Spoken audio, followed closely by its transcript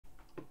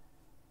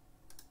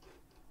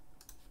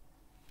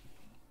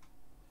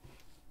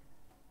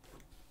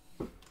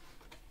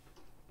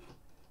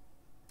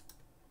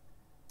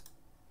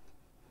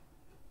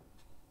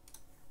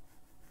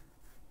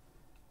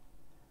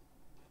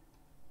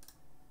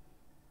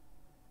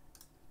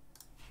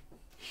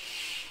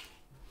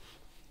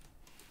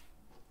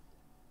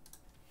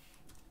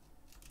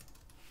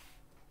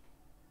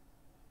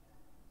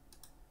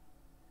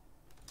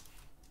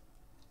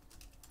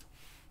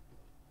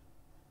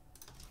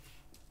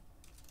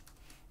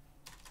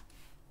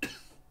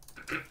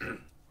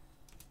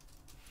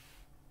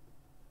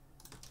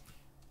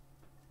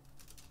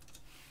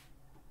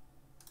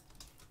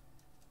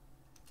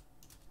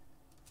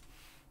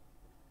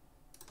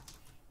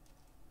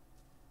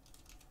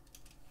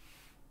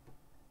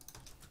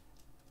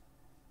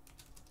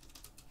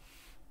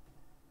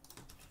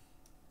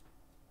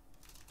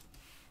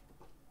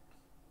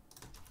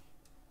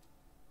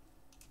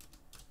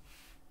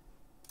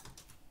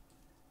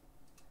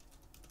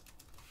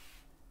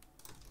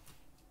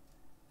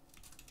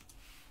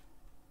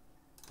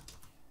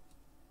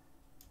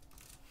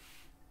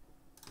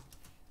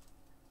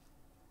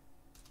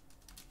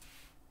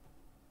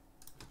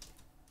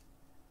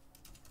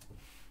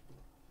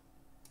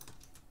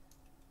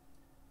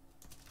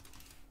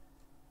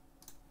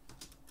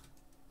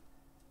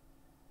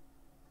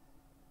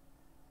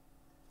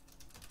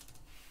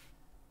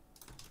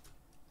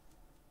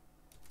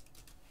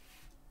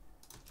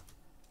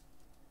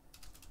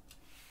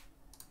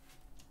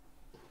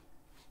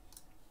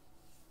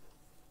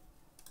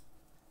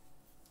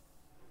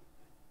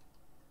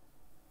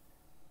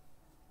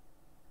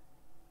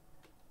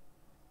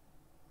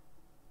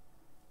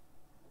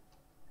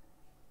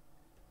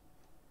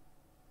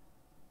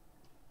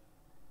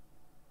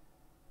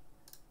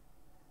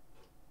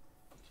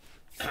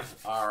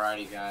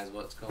Alrighty guys,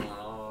 what's going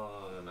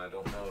on? I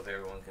don't know if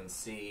everyone can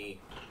see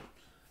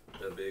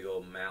the big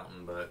old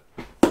mountain, but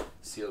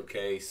sealed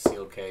case,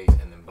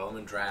 and then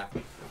Bowman Draft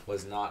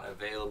was not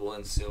available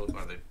in sealed,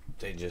 or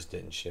they just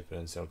didn't ship it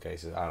in sealed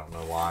cases. I don't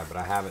know why, but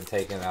I haven't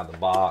taken it out of the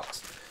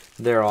box.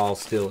 They're all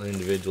still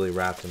individually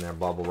wrapped in their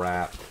bubble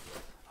wrap.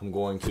 I'm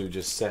going to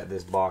just set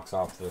this box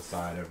off to the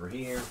side over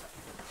here,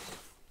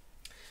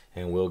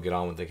 and we'll get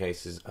on with the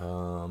cases.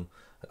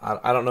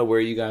 I don't know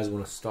where you guys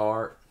want to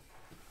start.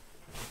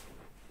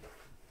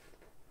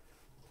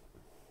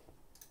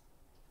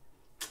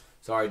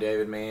 Sorry,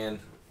 David, man.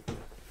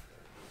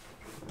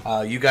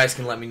 You guys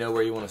can let me know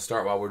where you want to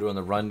start while we're doing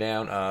the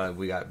rundown.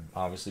 We got,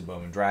 obviously,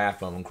 Bowman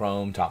Draft, Bowman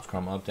Chrome, Topps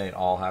Chrome Update.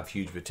 All have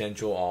huge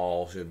potential.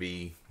 All should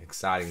be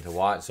exciting to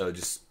watch. So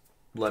just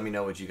let me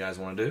know what you guys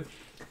want to do.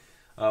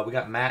 We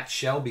got Matt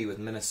Shelby with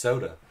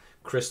Minnesota.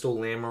 Crystal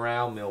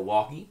Lamoureux,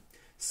 Milwaukee.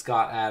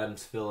 Scott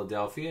Adams,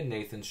 Philadelphia.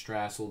 Nathan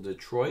Strassel,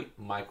 Detroit.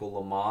 Michael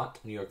Lamont,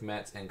 New York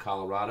Mets and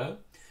Colorado.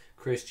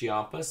 Chris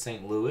Giampa,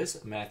 St.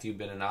 Louis. Matthew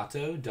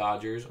Beninatto,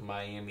 Dodgers,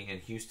 Miami,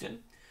 and Houston.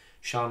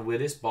 Sean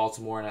Wittes,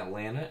 Baltimore and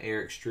Atlanta.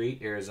 Eric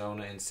Street,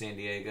 Arizona and San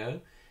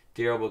Diego.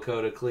 Daryl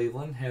Bakota,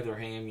 Cleveland. Heather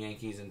Ham,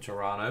 Yankees and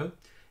Toronto.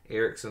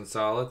 Eric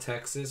Sonsala,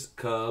 Texas,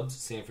 Cubs,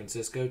 San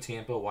Francisco,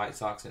 Tampa, White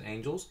Sox, and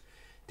Angels.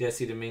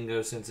 Desi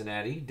Domingo,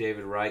 Cincinnati.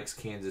 David Reichs,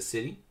 Kansas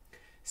City.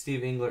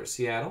 Steve Englert,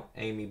 Seattle.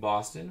 Amy,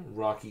 Boston.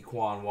 Rocky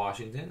Kwan,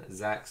 Washington.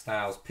 Zach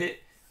Styles, Pitt.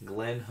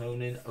 Glenn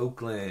Honan,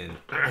 Oakland.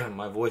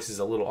 My voice is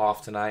a little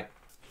off tonight.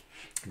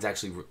 It's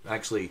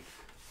actually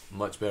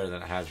much better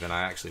than it has been.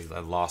 I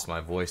lost my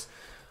voice.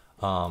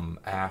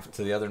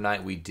 After the other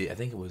night we did, I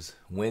think it was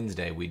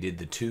Wednesday, we did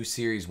the 2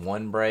 Series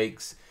 1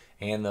 breaks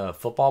and the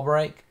football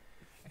break,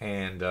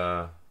 and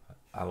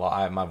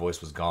my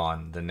voice was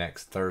gone. The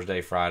next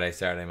Thursday, Friday,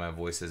 Saturday, my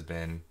voice is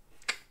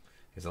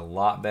a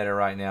lot better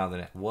right now than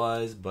it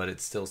was, but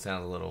it still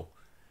sounds a little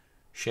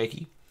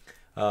shaky.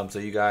 So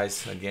you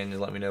guys, again, just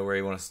let me know where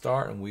you want to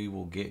start, and we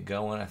will get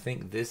going. I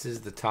think this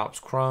is the Topps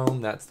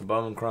Chrome. That's the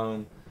Bowman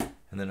Chrome.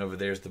 And then over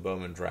there's the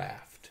Bowman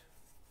Draft.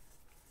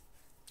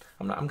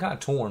 I'm kind of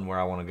torn where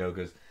I want to go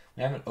because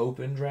I haven't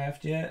opened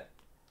Draft yet.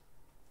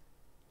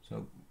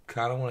 So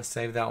kind of want to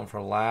save that one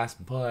for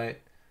last, but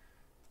at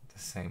the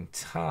same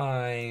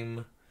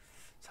time,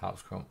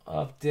 Topps Chrome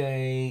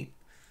Update.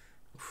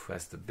 Oof,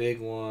 that's the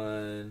big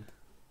one.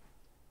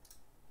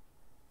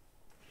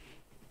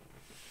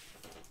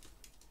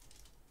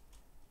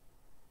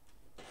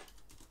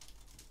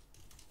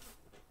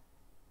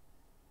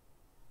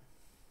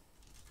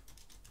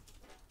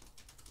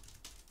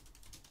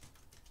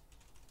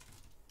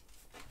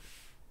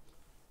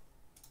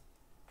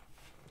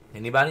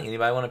 Anybody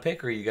want to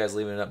pick, or are you guys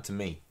leaving it up to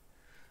me?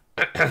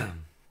 I'd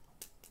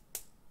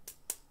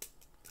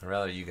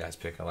rather you guys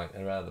pick.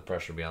 I'd rather the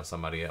pressure be on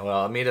somebody else.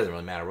 Well, I mean, it doesn't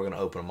really matter. We're going to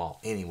open them all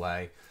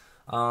anyway.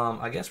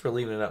 I guess we're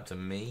leaving it up to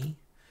me.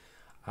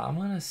 I'm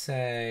gonna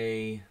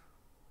say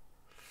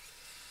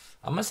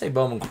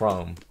Bowman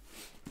Chrome.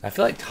 I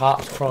feel like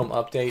Topps Chrome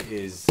Update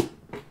is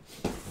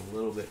a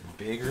little bit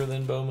bigger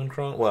than Bowman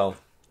Chrome. Well,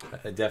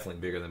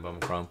 definitely bigger than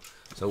Bowman Chrome.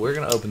 So we're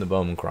going to open the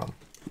Bowman Chrome.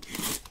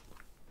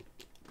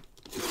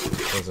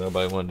 Because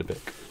nobody wanted to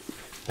pick.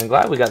 I'm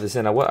glad we got this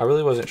in. I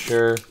really wasn't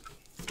sure.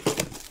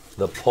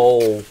 The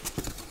poll,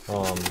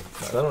 I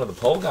don't know, the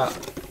poll got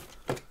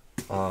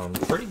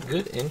pretty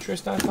good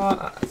interest, I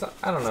thought.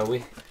 I don't know.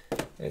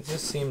 It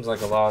just seems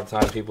like a lot of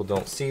times people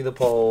don't see the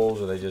polls,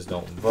 or they just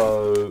don't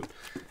vote.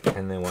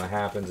 And then what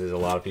happens is a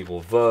lot of people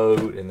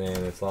vote, and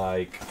then it's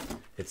like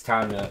it's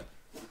time to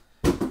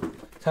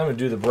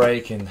do the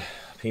break, and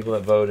people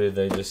that voted,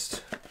 they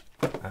just,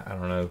 I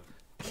don't know,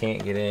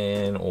 can't get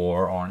in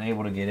or aren't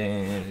able to get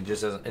in. It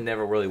just doesn't. It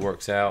never really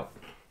works out.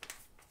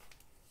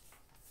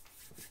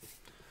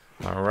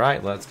 All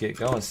right, let's get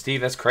going.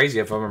 Steve, that's crazy.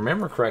 If I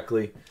remember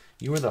correctly,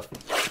 you were the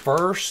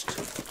first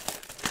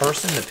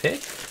person to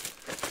pick.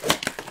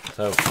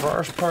 So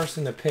first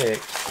person to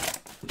pick,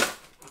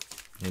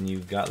 and you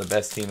got the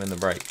best team in the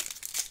break.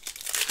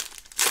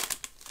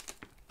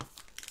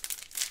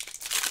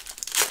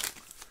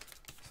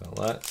 So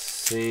let's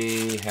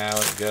see how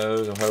it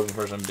goes. I'm hoping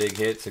for some big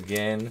hits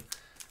again.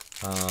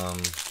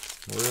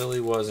 Really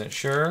wasn't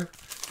sure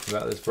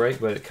about this break,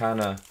 but it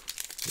kind of,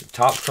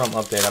 Top Crumb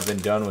update, I've been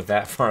done with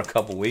that for a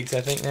couple weeks,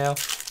 I think now.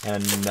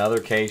 And another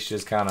case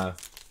just kind of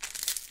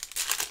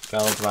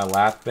fell into my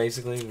lap,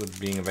 basically, with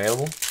being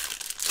available.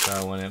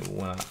 So when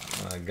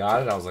I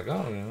got it, I was like,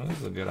 oh, this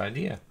is a good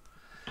idea.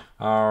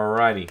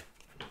 Alrighty.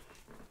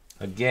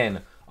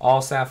 Again,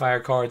 all Sapphire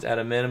cards at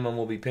a minimum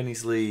will be penny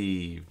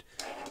sleeved.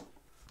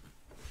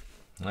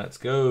 Let's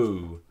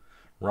go.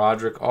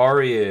 Roderick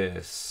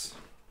Arias.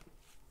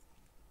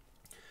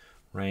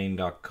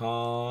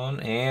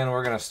 Rain.com. And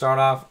we're going to start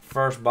off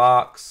first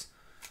box.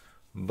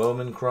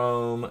 Bowman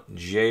Chrome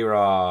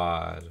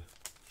J-Rod.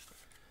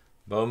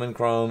 Bowman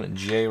Chrome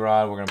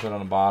J-Rod. We're going to put on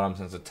the bottom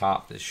since the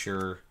top is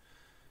sure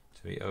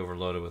to be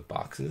overloaded with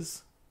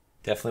boxes.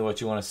 Definitely what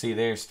you want to see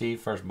there,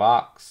 Steve. First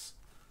box.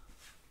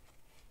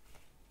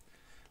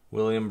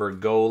 William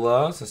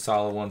Bergola. It's a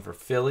solid one for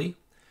Philly.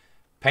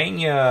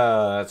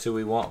 Pena. That's who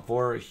we want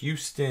for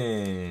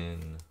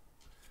Houston.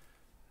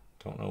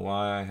 Don't know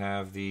why I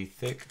have the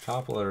thick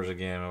top letters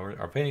again.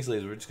 Our penny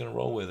sleeves, we're just going to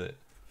roll with it.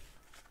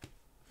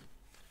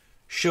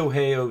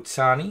 Shohei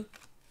Ohtani.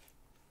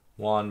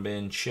 Juan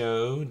Ben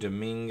Cho.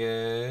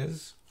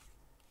 Dominguez.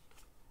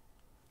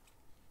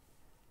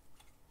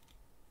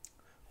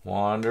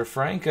 Wander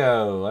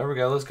Franco. There we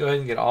go. Let's go ahead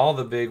and get all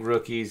the big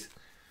rookies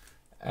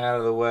out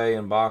of the way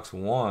in box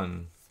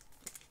one.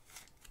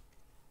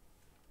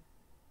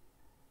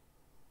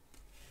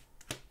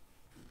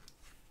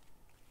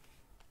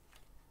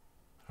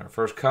 Our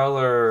first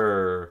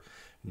color,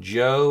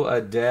 Joe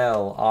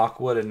Adele,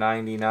 Aqua to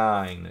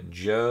 99.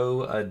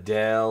 Joe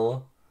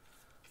Adele,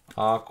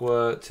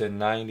 Aqua to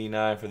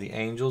 99 for the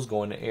Angels,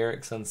 going to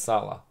Eric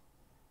Sansala.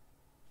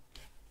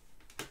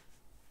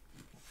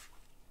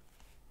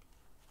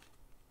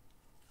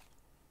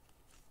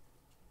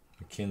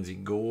 Mackenzie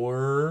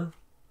Gore,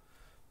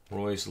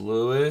 Royce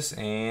Lewis,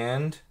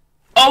 and...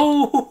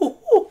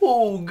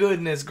 oh,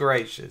 goodness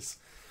gracious.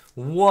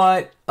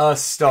 What a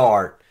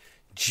start.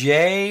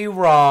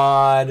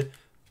 J-Rod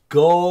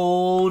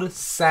Gold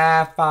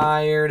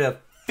Sapphire to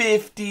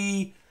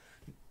 50.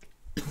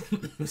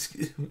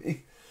 Excuse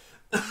me.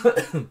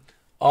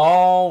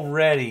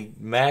 Already,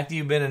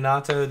 Matthew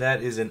Beninatto,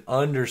 that is an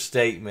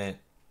understatement.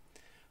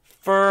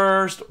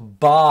 First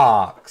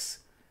box.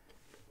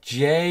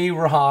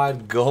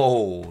 J-Rod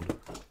Gold.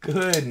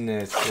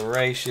 Goodness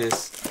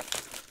gracious.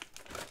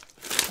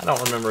 I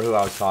don't remember who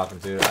I was talking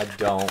to. I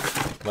don't.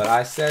 But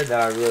I said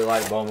that I really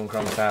like Bowman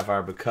Chrome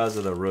Sapphire because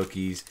of the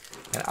rookies.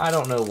 And I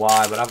don't know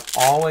why, but I've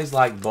always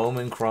liked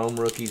Bowman Chrome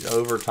rookies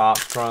over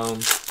Topps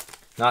Chrome.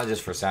 Not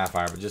just for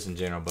Sapphire, but just in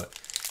general. But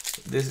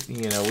this,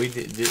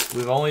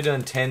 we've only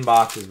done 10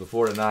 boxes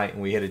before tonight,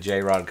 and we hit a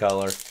J-Rod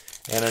color.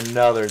 And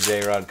another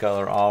J-Rod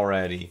color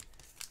already.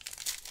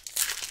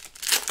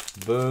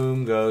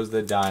 Boom goes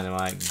the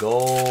dynamite.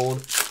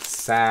 Gold,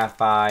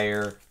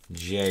 Sapphire,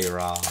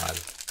 J-Rod.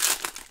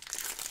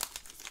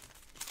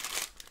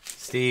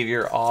 Steve,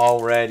 you're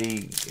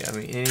already,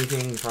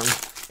 anything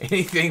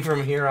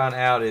from here on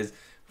out is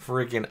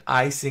freaking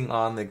icing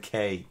on the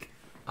cake.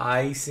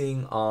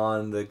 Icing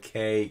on the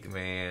cake,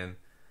 man.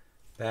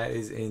 That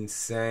is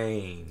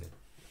insane.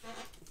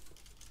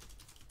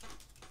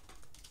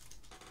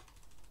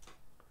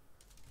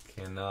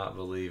 Cannot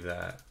believe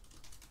that.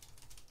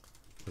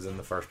 Was in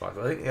the first box.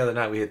 I think the other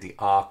night we hit the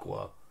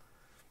Aqua.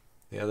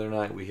 Yeah, the other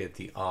night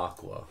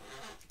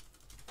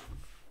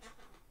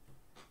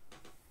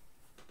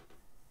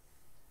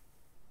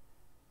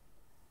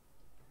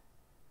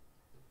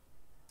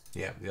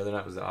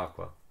was the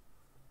Aqua.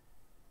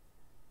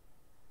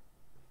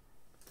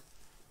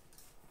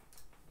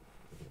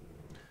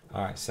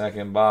 All right,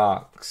 second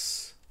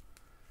box.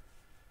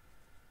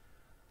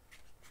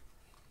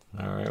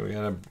 All right, we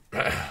got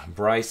a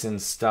Bryson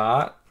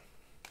Stott.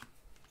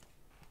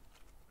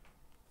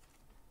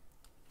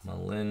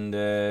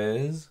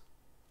 Melendez.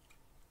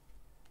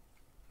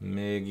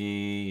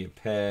 Miggy,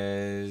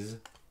 Pez.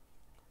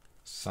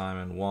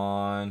 Simon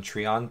Juan.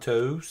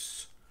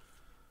 Triantos.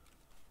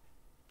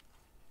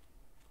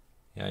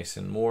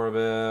 Yason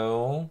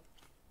Morabel.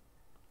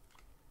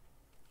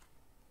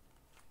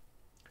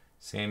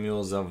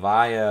 Samuel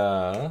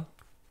Zavia.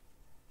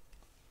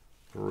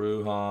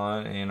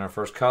 Brujan. And our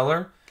first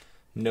color,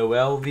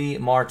 Noelvi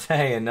Marte.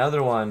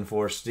 Another one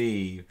for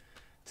Steve.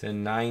 To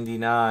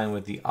 99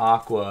 with the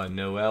Aqua.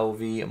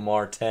 Noelvi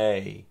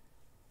Marte.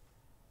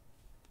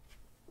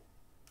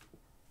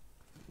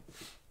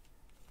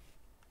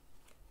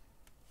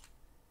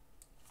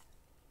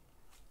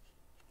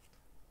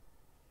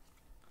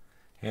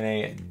 And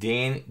a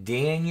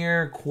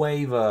Daniel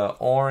Cueva,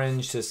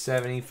 orange to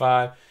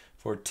 75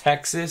 for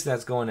Texas.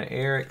 That's going to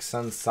Eric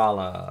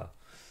Sansala.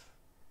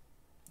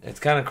 It's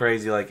kind of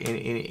crazy. Like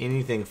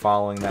anything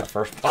following that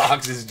first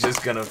box is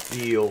just gonna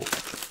feel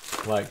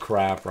like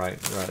crap right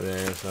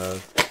there. So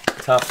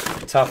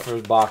tough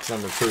for box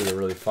number 2 to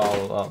really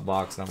follow up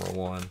box number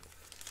 1.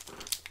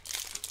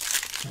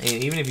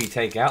 And even if you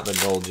take out the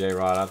gold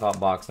J-Rod, I thought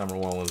box number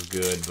 1 was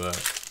good, but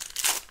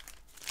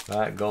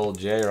that gold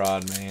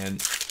J-Rod, man,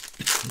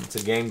 it's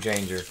a game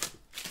changer.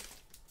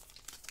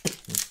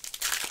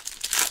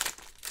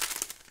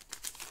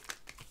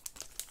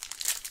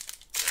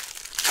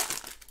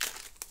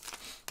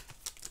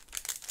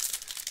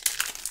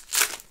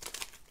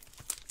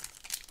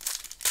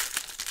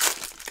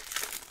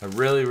 I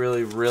really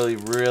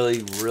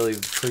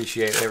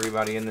appreciate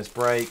everybody in this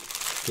break,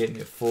 getting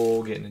it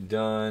full, getting it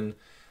done.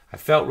 I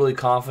felt really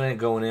confident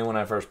going in when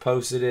I first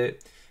posted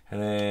it,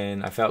 and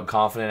then I felt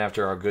confident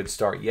after our good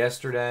start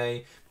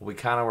yesterday. But we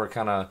were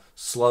kind of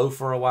slow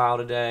for a while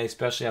today,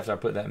 especially after I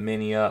put that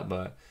mini up.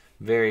 But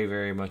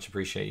very much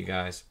appreciate you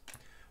guys.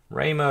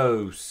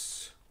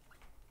 Ramos,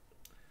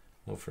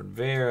 Wilfred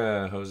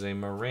Vera, Jose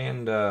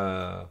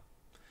Miranda,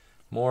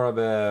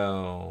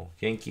 Morabel,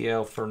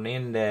 Yankiel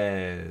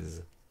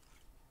Fernandez,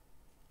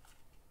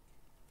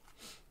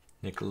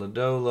 Nicola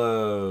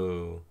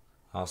Dolo,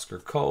 Oscar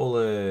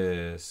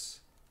Colas.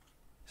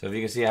 So if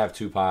you can see, I have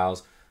 2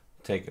 piles.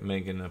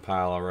 Making a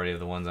pile already of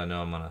the ones I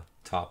know I'm gonna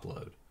top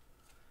load.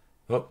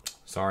 Oh,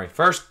 sorry.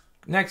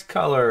 Next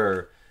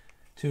color,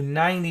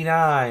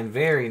 /99.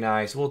 Very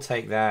nice. We'll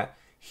take that.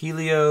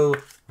 Helio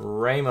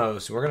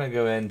Ramos. We're gonna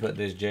go ahead and put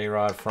this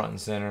J-Rod front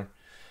and center.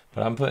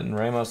 But I'm putting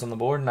Ramos on the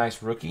board.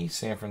 Nice rookie.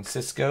 San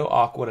Francisco.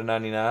 Aqua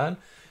 /99.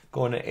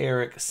 Going to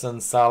Eric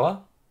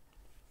Sansala.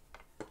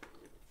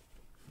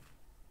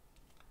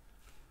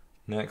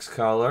 Next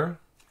color.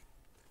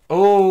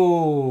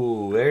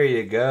 Oh, there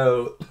you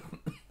go.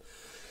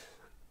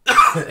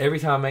 Every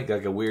time I make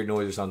like a weird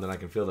noise or something, I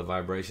can feel the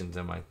vibrations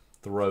in my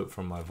throat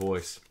from my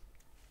voice.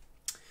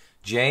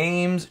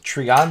 James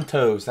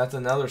Triantos. That's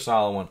another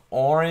solid one.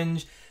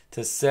 Orange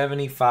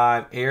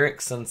 /75. Eric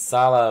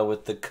Sansala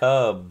with the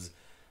Cubs.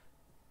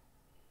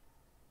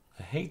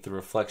 I hate the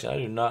reflection. I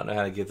do not know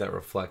how to get that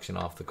reflection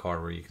off the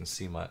card where you can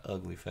see my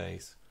ugly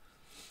face.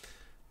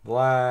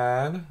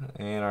 Vlad.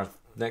 And our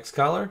next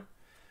color,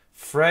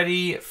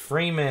 Freddie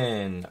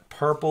Freeman.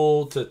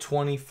 Purple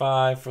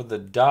 /25 for the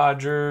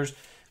Dodgers.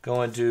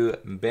 Going to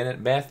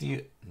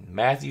Matthew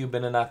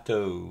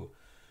Beninatto.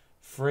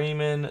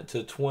 Freeman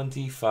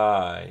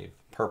 /25.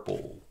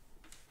 Purple.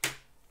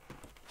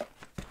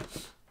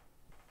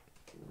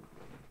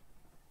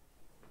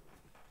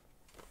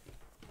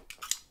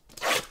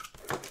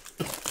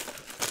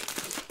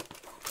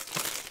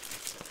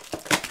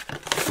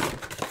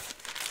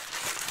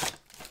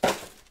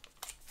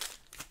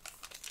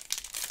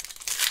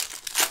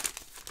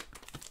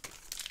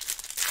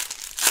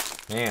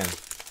 Man,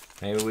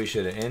 maybe we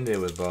should have ended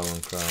with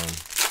Bowman Chrome.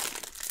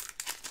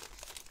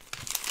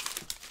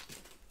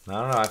 I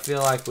don't know. I feel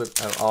like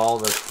with all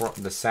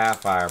the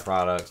Sapphire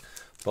products,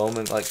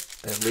 Bowman, like,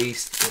 at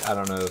least, I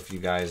don't know if you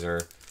guys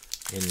are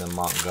in the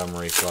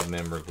Montgomery Club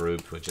member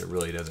group, which it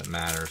really doesn't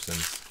matter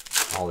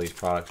since all these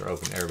products are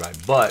open to everybody.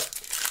 But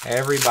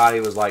everybody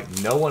was like,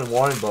 no one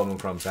wanted Bowman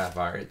Chrome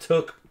Sapphire. It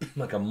took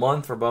like a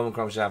month for Bowman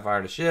Chrome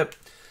Sapphire to ship.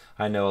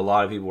 I know a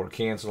lot of people were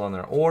canceling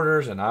their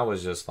orders, and I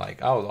was just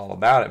like, I was all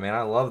about it, man.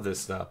 I love this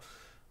stuff.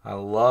 I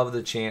love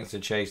the chance to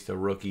chase the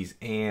rookies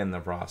and the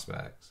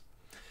prospects.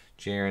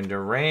 Jaron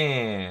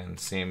Duran,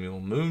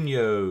 Samuel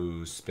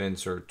Munoz,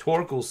 Spencer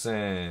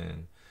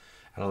Torkelson,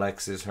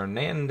 Alexis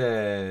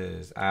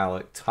Hernandez,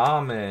 Alec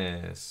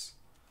Thomas.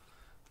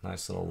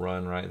 Nice little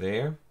run right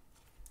there.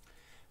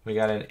 We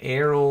got an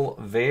Errol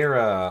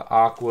Vera,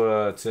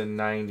 Aqua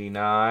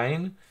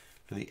 /99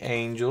 for the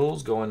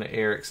Angels, going to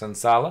Eric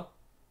Sansala.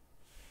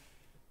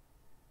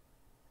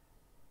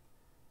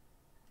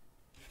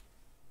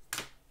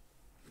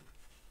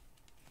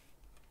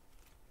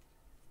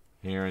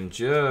 Aaron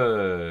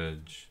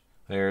Judge.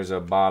 There's a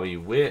Bobby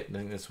Witt. I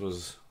think this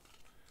was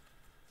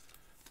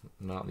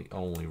not the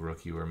only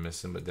rookie we're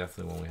missing, but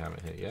definitely one we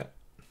haven't hit yet.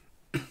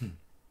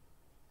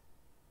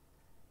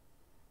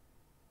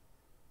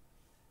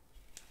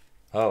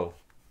 Oh.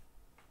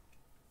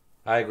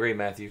 I agree,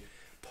 Matthew.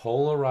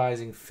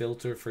 Polarizing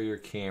filter for your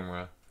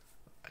camera.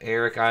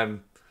 Eric, I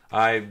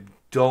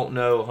don't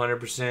know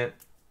 100%.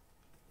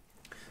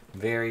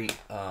 Very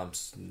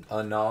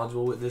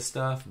unknowledgeable with this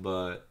stuff,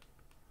 but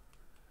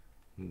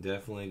I'm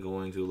definitely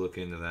going to look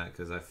into that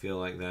because I feel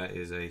like that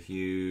is a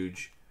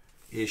huge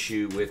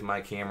issue with my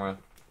camera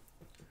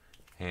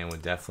and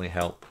would definitely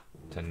help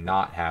to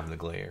not have the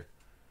glare.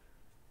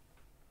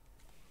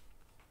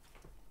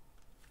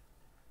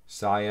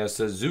 Saya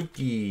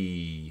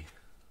Suzuki.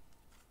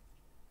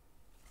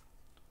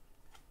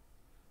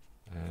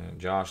 And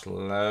Josh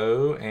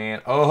Lowe.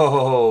 And,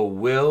 oh,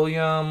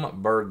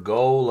 William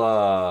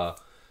Bergola.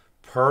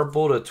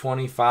 Purple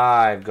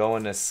 /25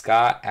 going to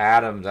Scott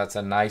Adams. That's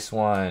a nice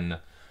one.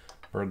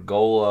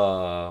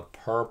 Bergola.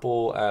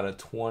 Purple at a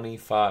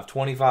 25.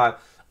 25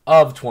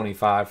 of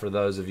 25 for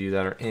those of you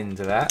that are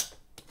into that.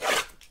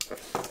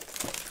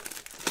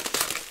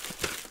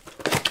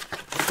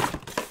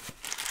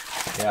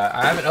 Yeah,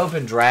 I haven't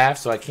opened draft,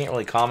 so I can't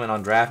really comment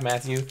on draft,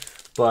 Matthew.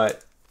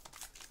 But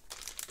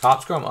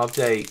Topps Chrome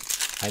update,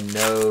 I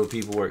know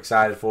people were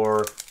excited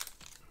for.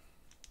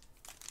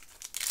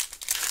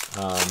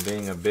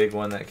 Being a big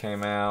one that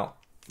came out.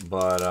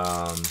 But,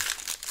 I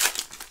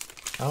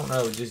don't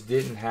know, it just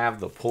didn't have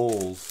the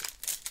pulls.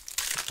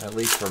 At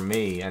least for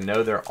me. I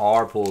know there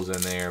are pulls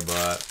in there,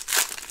 but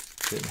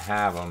didn't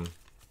have them.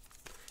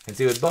 And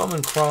see, with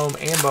Bowman Chrome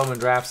and Bowman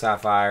Draft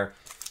Sapphire,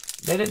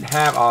 they didn't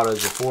have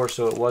autos before,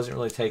 so it wasn't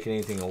really taking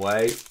anything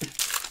away.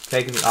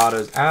 Taking the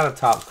autos out of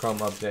Topps Chrome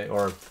update,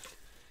 or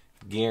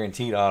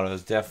guaranteed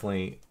autos,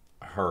 definitely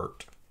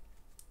hurt.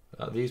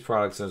 These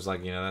products, I was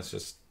like, you know, that's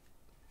just,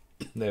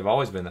 they've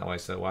always been that way,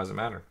 so why does it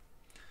matter?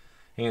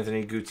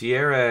 Anthony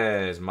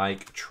Gutierrez,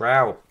 Mike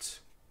Trout,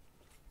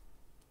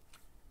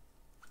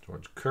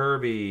 George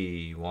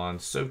Kirby, Juan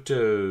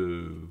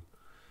Soto,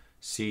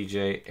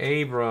 C.J.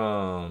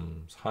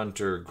 Abrams,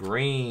 Hunter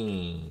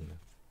Green,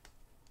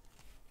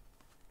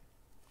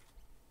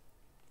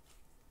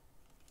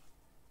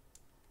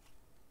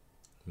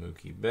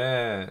 Mookie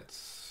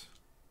Betts,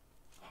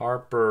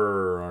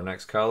 Harper, our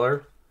next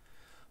color,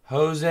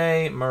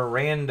 Jose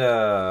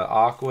Miranda,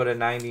 Aqua to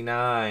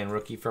 99,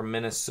 rookie from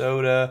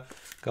Minnesota,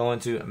 going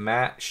to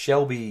Matt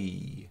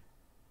Shelby.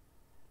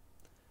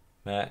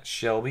 Matt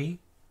Shelby.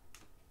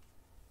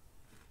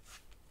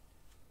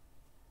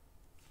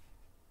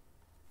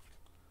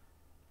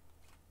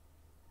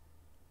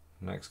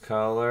 Next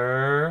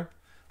color.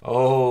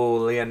 Oh,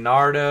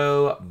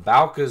 Leonardo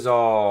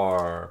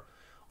Balcazar.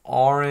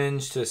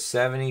 Orange to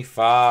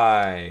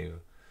 75.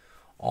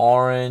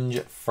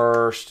 Orange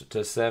first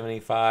to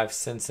 75.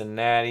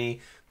 Cincinnati.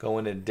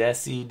 Going to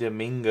Desi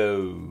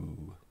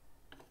Domingo.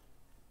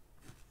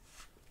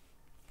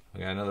 We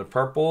got another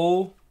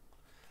purple.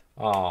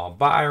 Oh,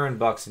 Byron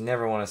Buxton.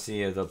 Never want to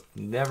see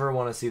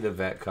the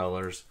vet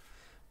colors.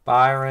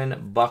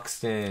 Byron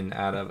Buxton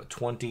out of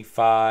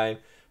 25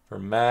 for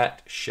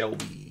Matt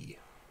Shelby.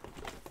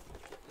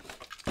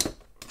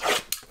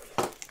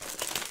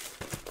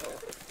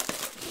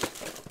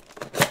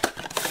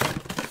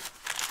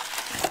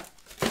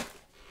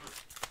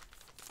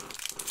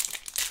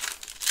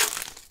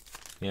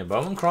 Yeah,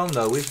 Bowman Chrome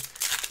though, we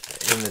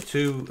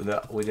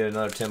did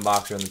another 10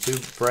 boxer in the 2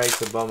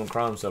 breaks of Bowman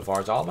Chrome so far.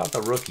 It's all about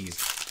the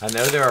rookies. I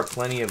know there are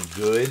plenty of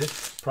good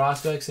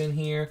prospects in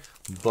here,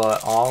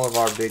 but all of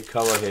our big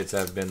color hits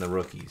have been the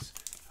rookies.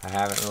 I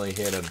haven't really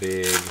hit a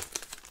big,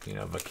 you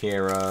know,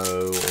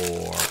 Vaquero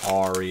or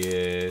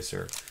Arias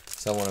or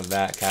someone of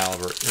that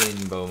caliber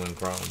in Bowman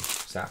Chrome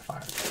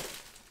Sapphire.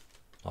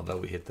 Although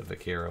we hit the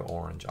Vaquero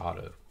Orange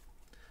Auto.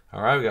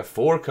 All right, we got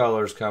 4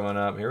 colors coming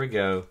up. Here we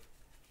go.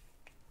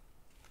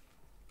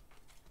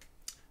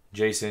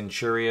 Jason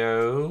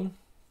Churio,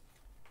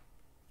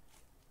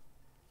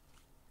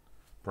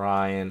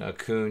 Brian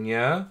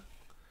Acuna,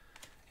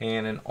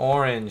 and an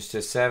orange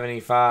to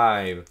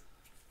 75.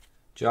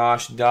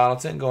 Josh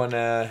Donaldson going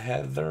to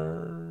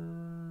Heather.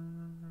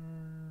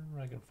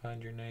 I can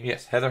find your name.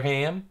 Yes, Heather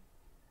Ham,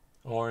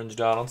 orange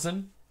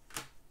Donaldson.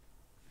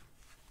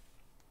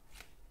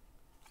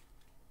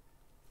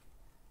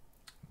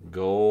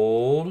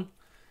 Gold.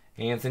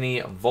 Anthony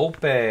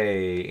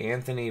Volpe.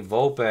 Anthony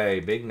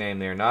Volpe. Big name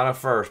there. Not a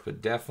first,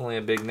 but definitely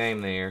a big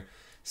name there.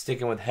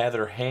 Sticking with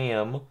Heather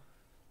Ham.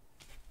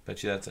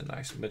 Bet you that's a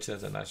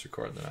nicer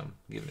card than I'm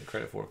giving it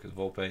credit for, because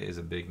Volpe is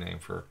a big name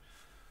for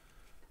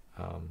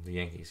the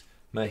Yankees.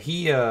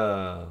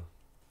 Mejia.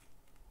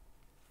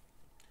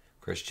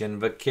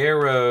 Christian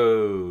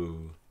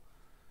Vaquero.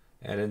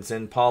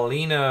 Edinson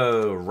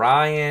Paulino.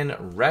 Ryan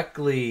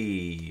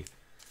Reckley.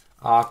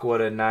 Aqua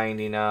to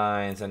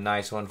 99. It's a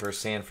nice one for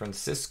San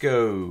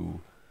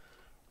Francisco.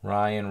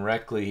 Ryan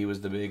Reckley, he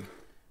was the big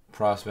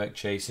prospect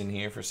chasing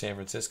here for San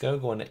Francisco.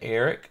 Going to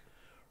Eric.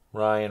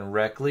 Ryan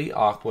Reckley,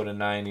 Aqua to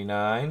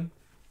 99.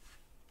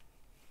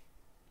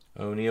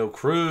 O'Neal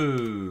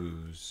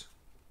Cruz.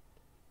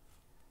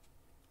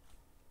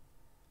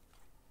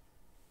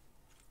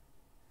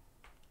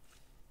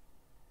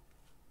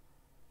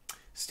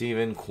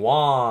 Stephen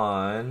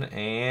Kwan.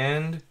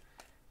 And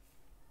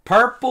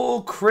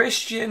purple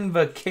Christian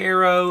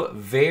Vaquero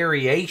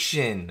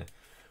variation.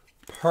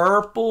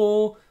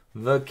 Purple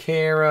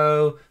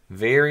Vaquero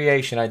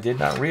variation. I did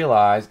not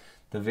realize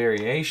the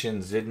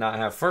variations did not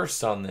have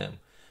firsts on them.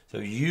 So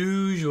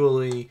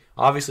usually,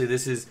 obviously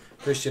this is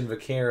Christian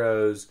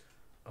Vaquero's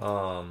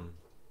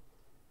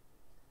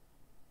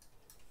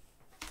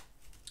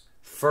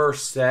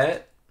first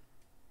set.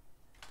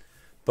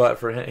 But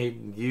for him, he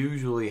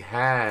usually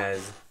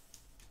has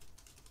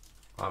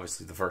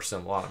obviously the first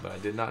symbol, but I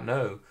did not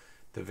know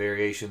the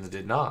variations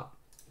did not.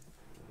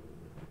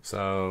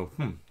 So,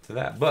 to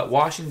that. But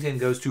Washington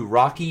goes to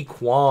Rocky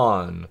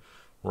Kwan.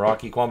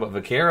 Rocky Kwan, but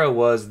Vaquero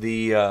was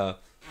the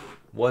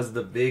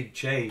big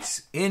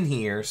chase in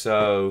here,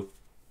 so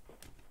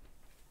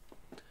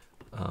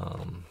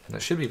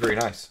that should be pretty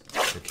nice.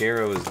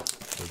 Vaquero was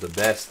the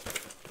best.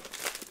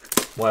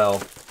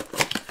 Well,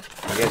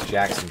 I guess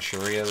Jackson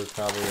Churio was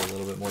probably a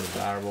little bit more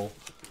desirable,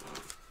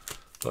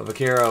 but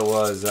Vaquero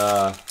was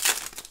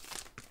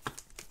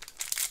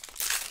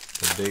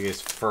the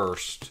biggest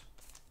first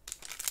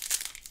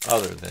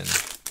other than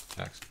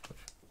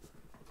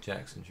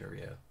Jackson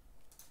Churio.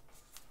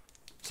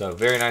 So,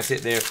 very nice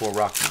hit there for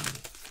Rocky.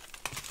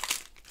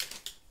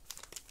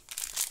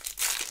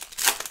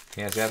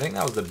 Yeah, see, I think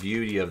that was the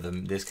beauty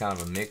of this kind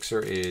of a mixer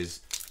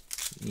is,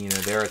 you know,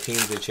 there are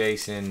teams that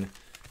chasing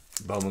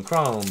Bowman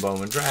Chrome,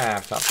 Bowman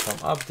Draft, Top Chrome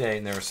Update,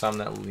 and there are some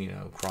that, you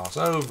know, cross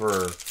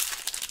over.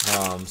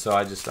 So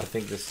I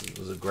think this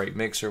was a great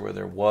mixer where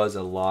there was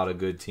a lot of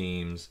good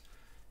teams.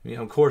 You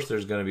know, of course,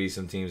 there's going to be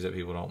some teams that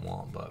people don't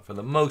want, but for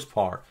the most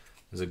part,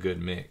 it's a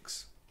good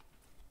mix.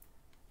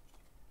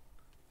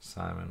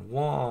 Simon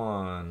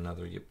 1,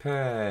 another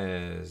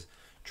Yepes,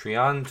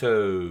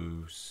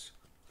 Triantos,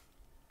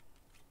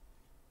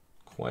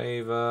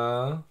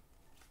 Cueva,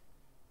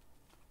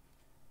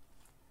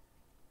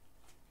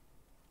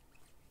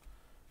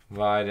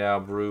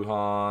 Vidal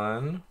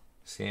Brujan,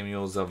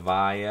 Samuel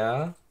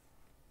Zavaya,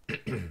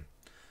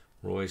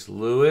 Royce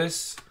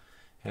Lewis,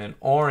 and an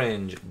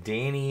orange,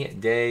 Danny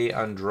Day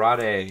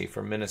Andrade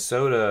from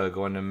Minnesota,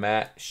 going to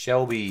Matt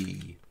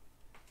Shelby.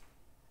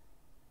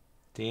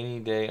 Danny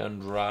Day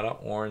Andrade,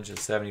 orange at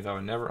 75.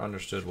 I never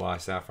understood why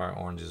Sapphire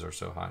oranges are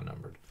so high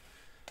numbered.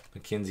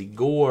 Mackenzie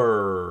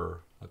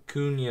Gore,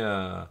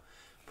 Acuna,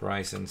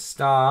 Bryson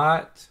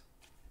Stott,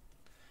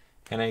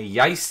 and a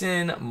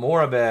Yaisen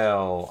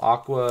Morabel,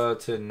 Aqua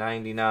to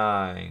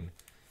 99.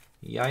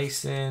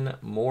 Yaisen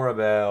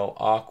Morabel,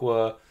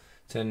 Aqua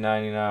to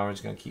 99. We're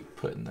just going to keep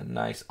putting the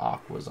nice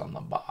Aquas on the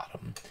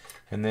bottom.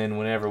 And then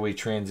whenever we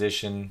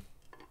transition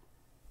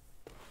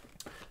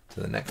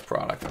to the next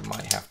product, I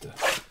might have to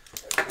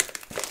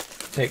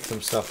take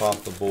some stuff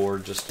off the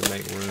board just to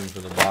make room for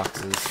the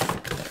boxes.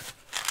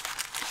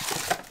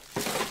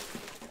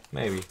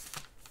 Maybe.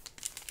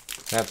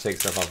 I have to take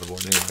stuff off the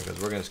board anyway because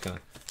we're just going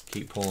to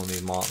keep pulling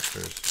these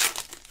monsters.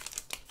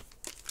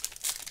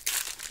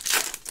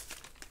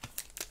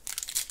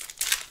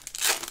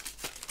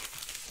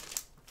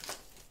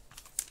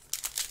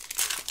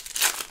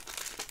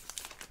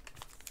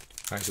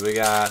 Alright, so we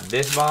got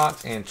this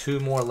box and 2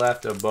 more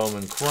left of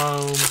Bowman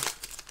Chrome.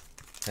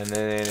 And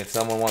then if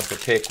someone wants to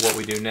pick what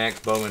we do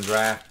next, Bowman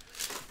Draft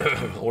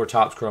or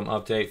Topps Chrome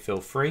Update, feel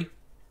free.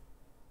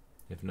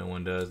 If no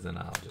one does, then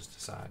I'll just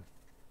decide.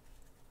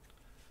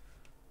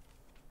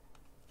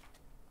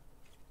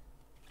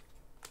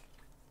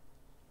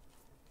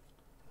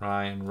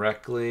 Ryan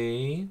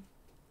Reckley.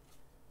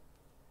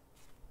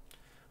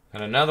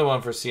 And another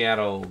one for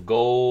Seattle.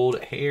 Gold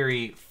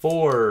Harry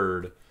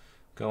Ford.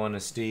 Going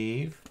to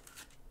Steve.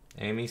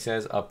 Amy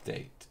says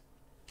update.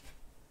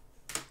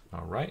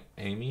 All right,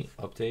 Amy,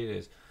 update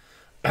is.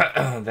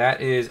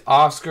 That is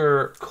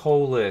Oscar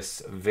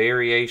Colas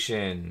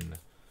Variation.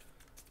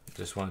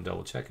 Just want to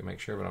double check and make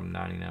sure, but I'm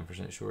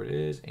 99% sure it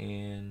is.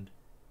 And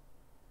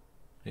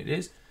it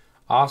is.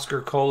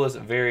 Oscar Colas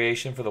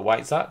Variation for the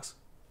White Sox.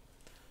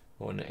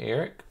 Going to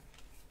Eric.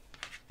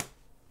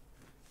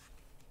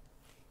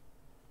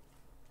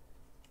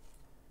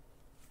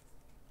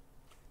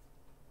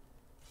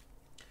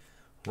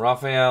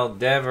 Rafael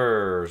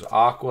Devers,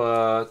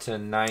 Aqua to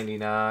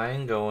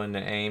 99, going to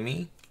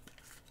Amy.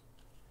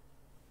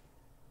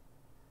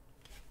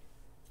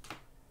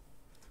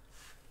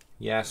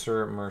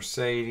 Yasser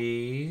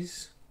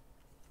Mercedes,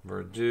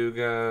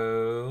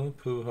 Verdugo,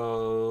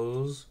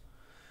 Pujols,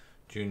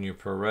 Junior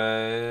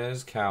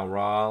Perez, Cal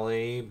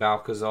Raleigh,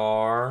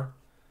 Balcazar,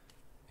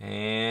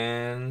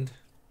 and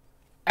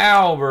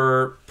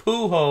Albert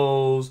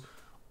Pujols,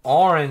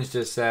 orange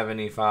to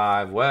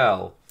 75.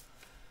 Well,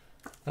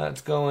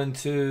 that's going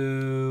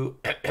to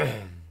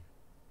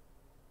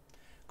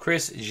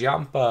Chris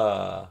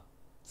Jampa.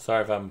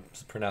 Sorry if I'm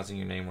pronouncing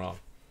your name wrong.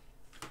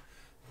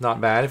 Not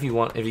bad. If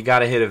you got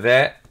to hit a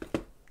vet,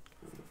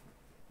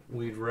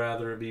 we'd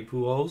rather it be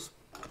Pujols.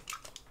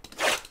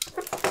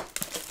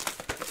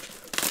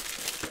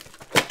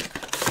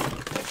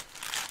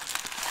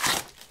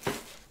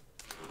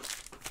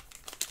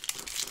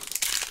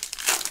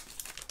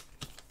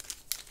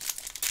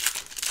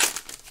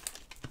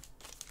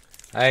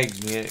 Hey,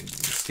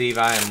 Steve,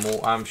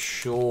 I'm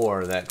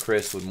sure that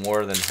Chris would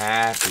more than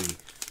happy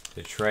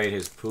to trade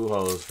his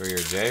Pujols for your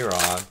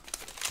J-Rod.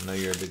 I know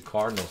you're a big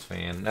Cardinals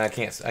fan. I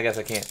guess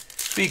I can't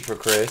speak for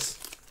Chris.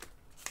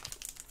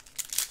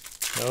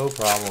 No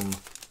problem.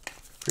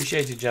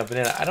 Appreciate you jumping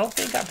in. I don't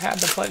think I've had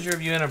the pleasure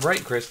of you in a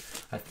break,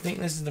 Chris. I think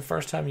this is the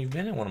first time you've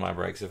been in one of my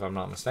breaks, if I'm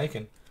not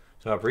mistaken.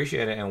 So I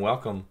appreciate it, and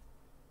welcome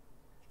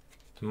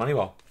to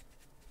Moneyball.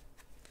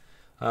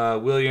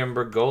 William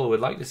Bergola would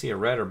like to see a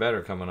red or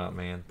better coming up,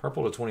 man.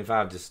 Purple to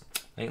 25 just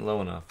ain't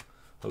low enough.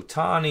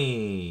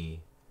 Otani.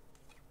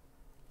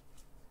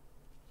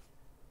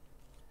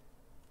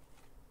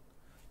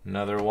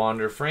 Another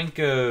Wander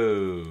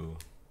Franco.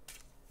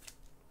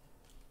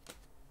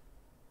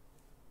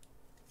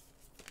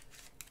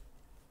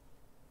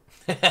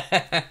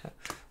 Let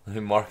me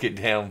mark it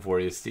down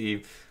for you,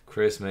 Steve.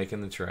 Chris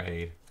making the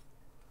trade.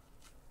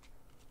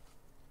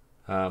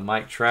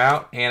 Mike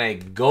Trout and a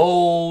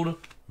gold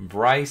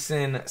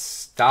Bryson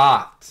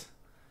Stott.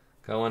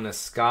 Going to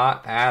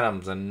Scott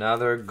Adams,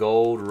 another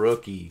gold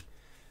rookie.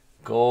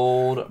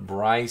 Gold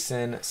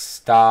Bryson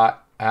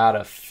Stott out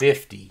of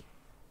 50.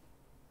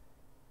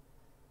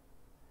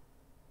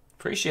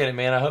 Appreciate it,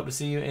 man. I hope to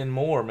see you in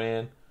more,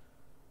 man.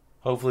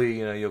 Hopefully,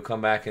 you know, you'll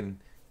come back and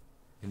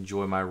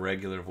enjoy my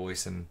regular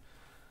voice, and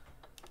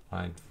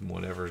my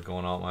whatever's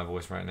going on with my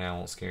voice right now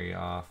won't scare you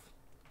off.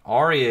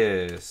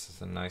 Arias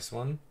is a nice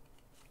one.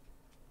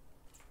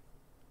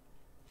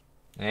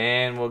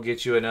 And we'll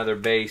get you another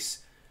base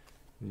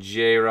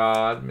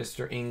J-Rod,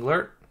 Mr.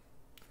 Englert.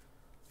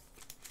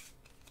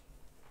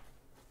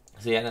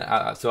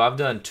 So I've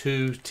done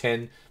 2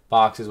 10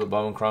 boxes with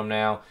Bowman Chrome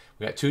now.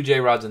 We got 2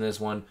 J-Rods in this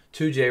one,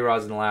 2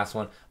 J-Rods in the last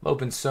one. I've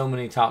opened so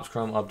many Topps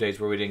Chrome updates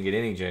where we didn't get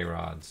any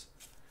J-Rods.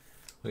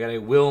 We got a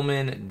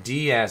Wilman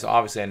Diaz.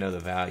 Obviously, I know the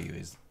value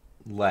is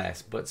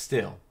less, but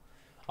still.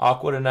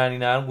 Aqua to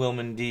 99,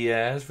 Wilman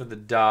Diaz for the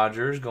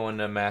Dodgers, going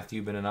to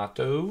Matthew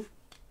Beninatto.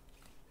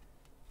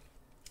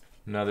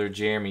 Another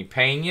Jeremy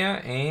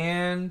Pena,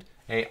 and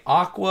a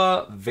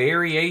Aqua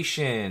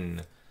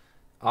Variation.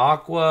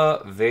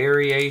 Aqua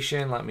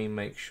Variation. Let me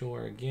make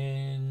sure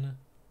again.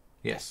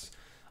 Yes.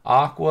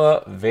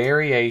 Aqua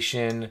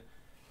Variation.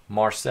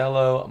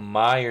 Marcelo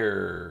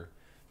Meyer.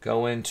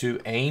 Going to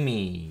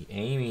Amy.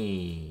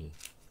 Amy.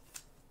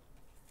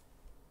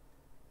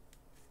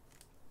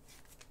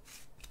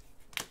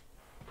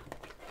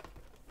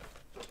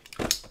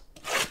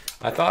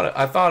 I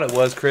thought it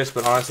was Chris,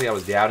 but honestly I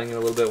was doubting it a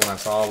little bit when I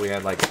saw we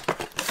had like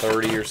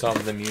 30 or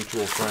something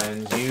mutual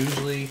friends.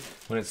 Usually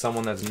when it's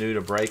someone that's new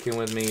to breaking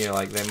with me,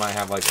 like they might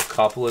have like a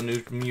couple of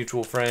new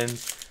mutual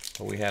friends,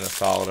 but we had a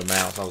solid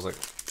amount. So I was like,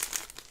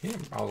 yeah,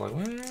 well, I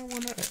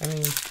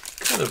mean,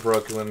 could have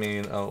broken with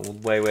me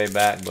way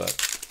back, but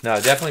no,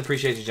 definitely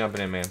appreciate you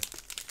jumping in, man.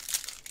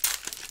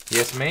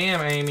 Yes,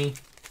 ma'am, Amy.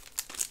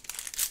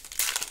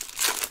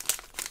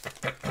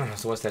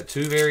 So what's that?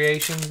 2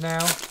 variations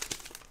now?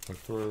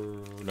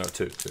 No,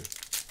 two.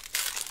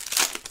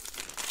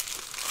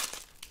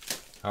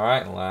 All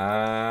right,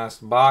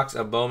 last box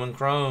of Bowman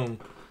Chrome.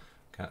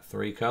 Got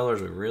 3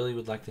 colors. We really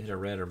would like to hit a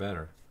red or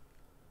better.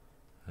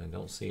 I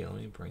don't see it.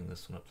 Let me bring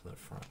this one up to the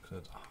front because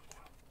it's aqua.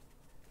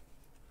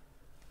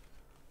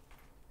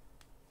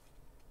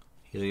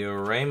 Helio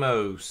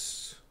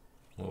Ramos,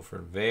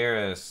 Wilfred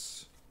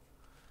Veras,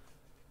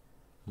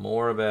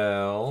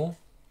 Morabel.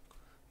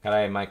 Got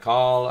a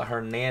Michael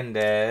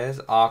Hernandez,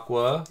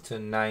 Aqua to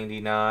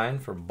 99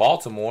 for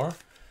Baltimore.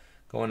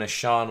 Going to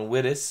Sean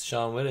Wittes.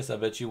 Sean Wittes, I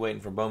bet you waiting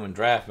for Bowman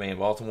Draft, man.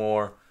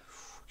 Baltimore,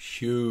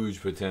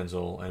 huge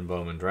potential in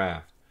Bowman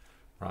Draft.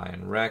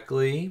 Ryan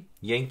Reckley,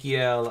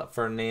 Yankiel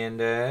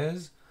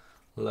Fernandez,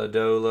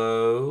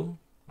 Lodolo,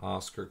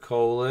 Oscar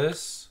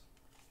Colas.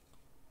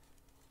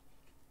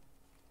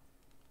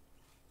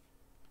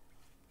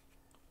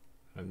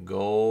 A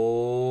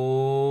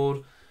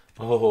gold.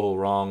 Oh,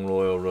 wrong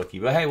Royal rookie.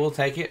 But hey, we'll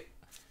take it.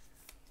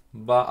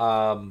 But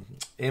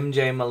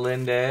MJ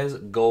Melendez,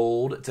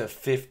 gold to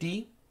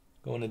 50.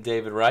 Going to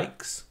David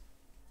Reichs.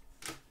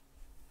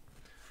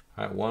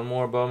 All right, one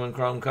more Bowman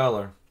Chrome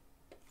color.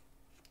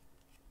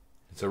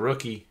 It's a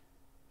rookie.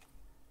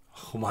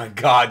 Oh my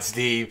God,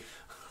 Steve.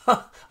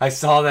 I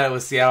saw that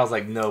with Seattle. I was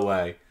like, no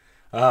way.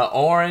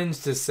 Orange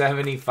to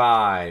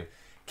 75.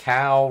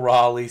 Cal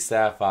Raleigh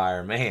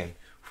Sapphire. Man,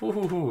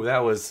 whoo, that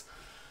was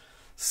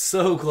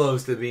so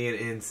close to being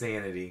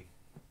insanity.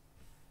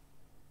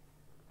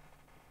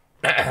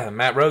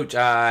 Matt Roach,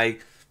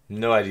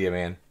 no idea,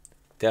 man.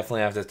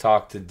 Definitely have to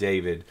talk to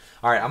David.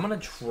 All right, I'm going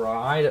to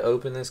try to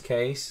open this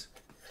case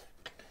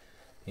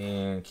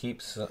and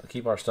keep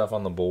our stuff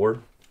on the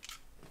board.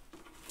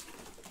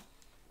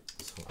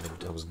 So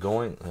I was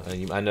going,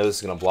 I know this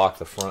is going to block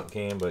the front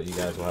cam, but you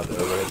guys will have the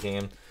overhead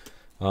cam.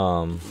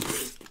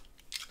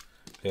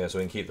 Yeah, so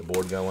we can keep the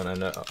board going. I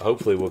know,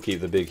 hopefully we'll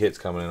keep the big hits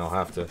coming, and I'll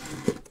have to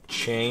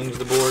change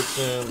the board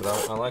soon,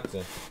 but I want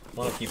to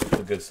keep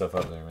the good stuff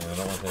up there, man. I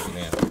don't want to take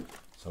it down.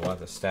 So we'll have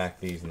to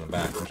stack these in the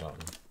back or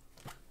something.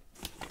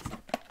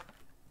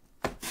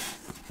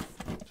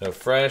 So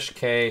fresh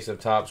case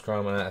of Topps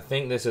Chrome, and I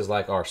think this is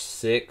like our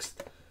 6th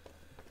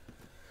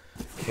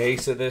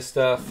case of this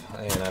stuff.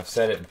 And I've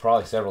said it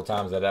probably several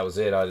times that was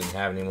it. I didn't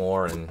have any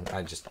more, and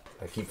I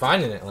keep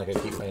finding it. Like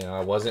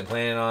I wasn't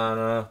planning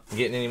on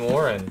getting any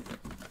more, and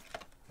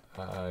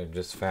I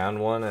just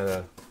found one at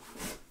a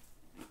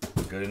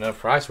good enough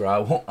price where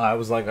I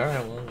was like, all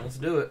right, well, let's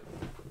do it.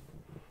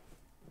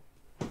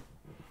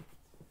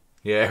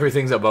 Yeah,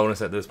 everything's a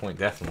bonus at this point,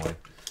 definitely.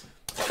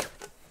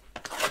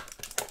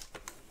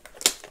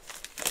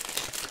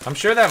 I'm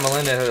sure that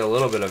Melinda has a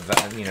little bit of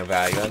value.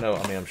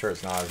 I'm sure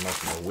it's not as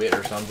much of a wit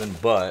or something,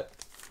 but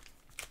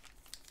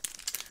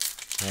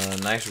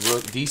nice,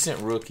 decent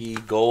rookie,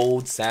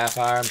 gold,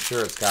 sapphire. I'm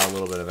sure it's got a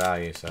little bit of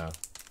value. So,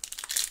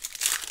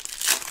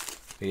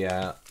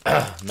 yeah,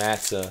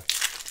 Matt's a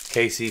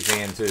KC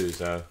fan too.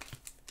 So,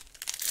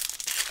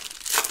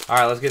 all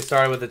right, let's get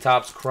started with the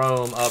Topps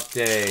Chrome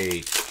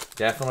update.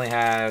 Definitely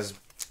has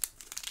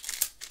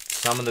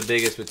some of the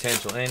biggest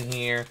potential in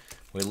here.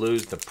 We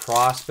lose the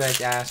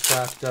prospect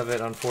aspect of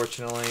it,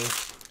 unfortunately.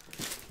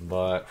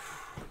 But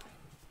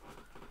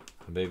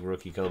A big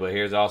rookie color. But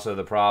here's also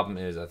the problem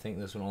is I think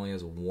this one only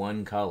has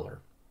one color.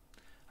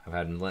 I've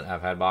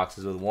had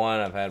boxes with one.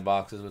 I've had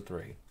boxes with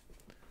three.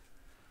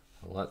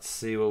 So let's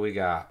see what we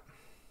got.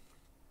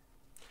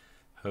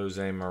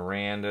 Jose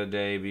Miranda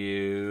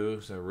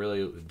debut. So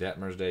really,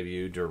 Detmer's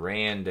debut.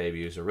 Duran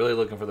debut. So really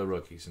looking for the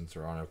rookies since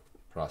they're on our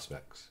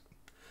prospects.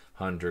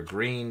 Hunter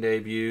Green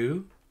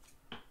debut.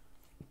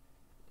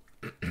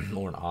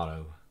 Or an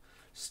auto.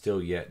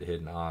 Still yet to hit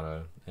an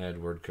auto.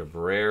 Edward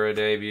Cabrera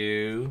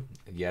debut.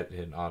 Yet to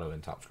hit an auto in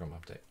Top Scrum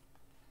Update.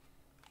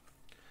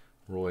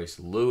 Royce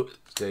Lewis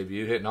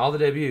debut. Hitting all the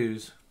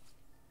debuts.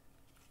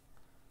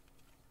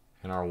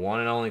 And our one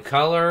and only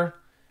color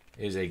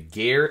is a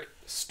Garrett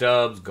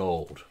Stubbs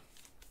Gold.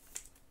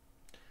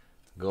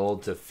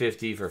 Gold to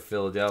 50 for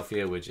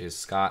Philadelphia, which is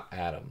Scott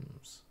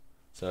Adams.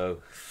 So,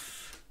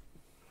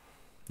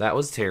 that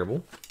was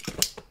terrible.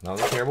 That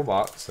was a terrible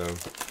box, so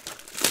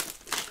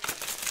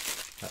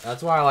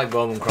that's why I like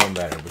Bowman Chrome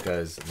better,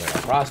 because there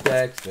are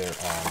prospects, there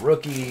are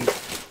rookies,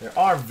 there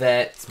are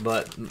vets,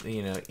 but,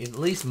 you know, at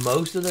least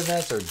most of the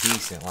vets are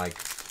decent. Like,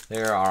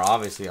 there are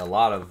obviously a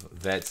lot of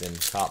vets in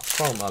Top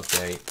Chrome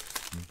Update,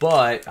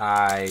 but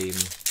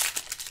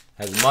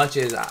as much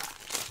as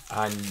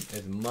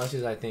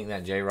I think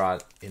that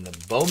J-Rod in the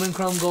Bowman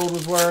Chrome Gold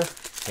was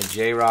worth, and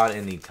J-Rod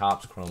in the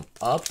Topps Chrome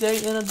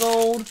Update in a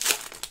gold,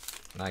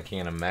 I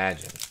can't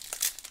imagine.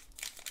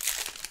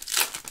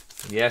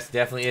 Yes,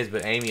 definitely is.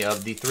 But Amy,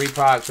 of the three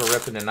products we're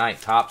ripping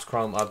tonight, Topps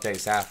Chrome Update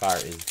Sapphire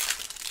is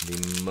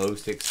the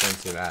most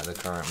expensive at the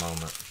current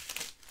moment.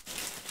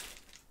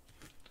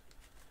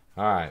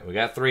 All right, we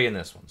got three in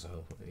this one,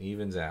 so it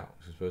evens out.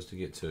 We're supposed to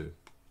get two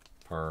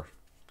per.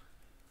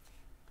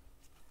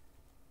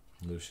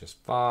 Lucius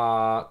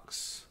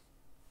Fox.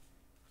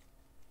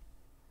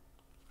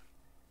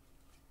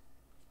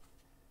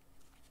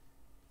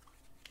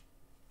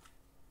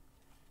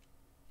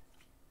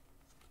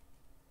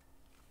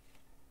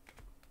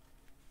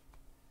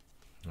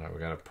 All right,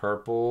 we got a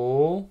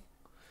purple.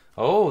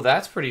 Oh,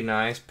 that's pretty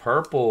nice.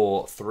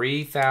 Purple,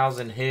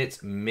 3,000 hits.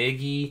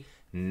 Miggy,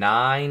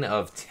 9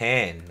 of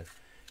 10.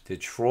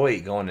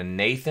 Detroit going to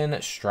Nathan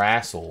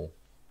Strassel.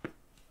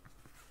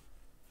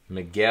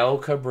 Miguel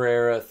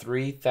Cabrera,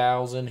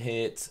 3,000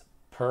 hits.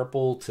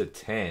 Purple to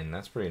 10.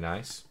 That's pretty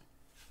nice.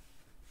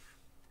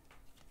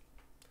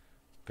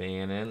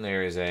 Bannon,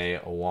 there is a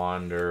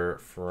Wander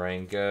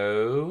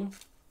Franco.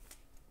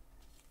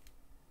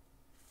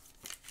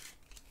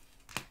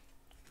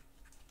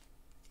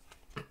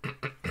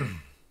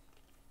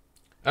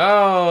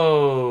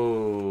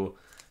 Oh,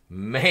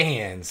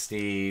 man,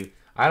 Steve.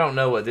 I don't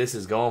know what this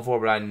is going for,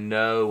 but I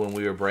know when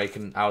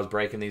I was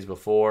breaking these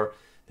before,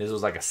 this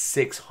was like a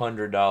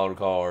 $600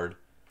 card.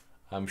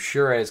 I'm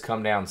sure it has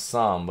come down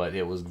some, but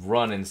it was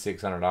running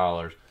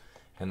 $600.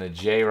 And the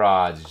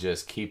J-Rods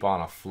just keep on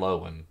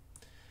a-flowing.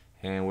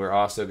 And we're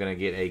also going to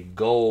get a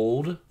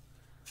gold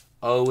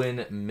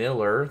Owen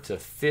Miller to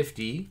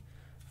 50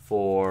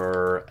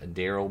 for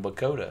Daryl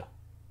Bakota.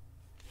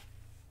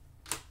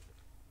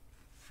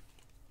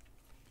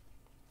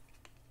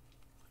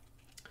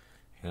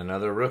 And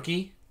another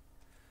rookie,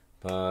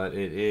 but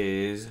it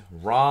is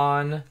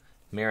Ron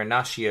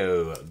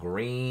Marinaccio,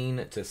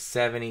 green to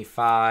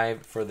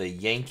 75 for the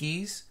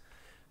Yankees,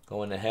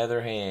 going to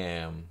Heather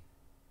Ham.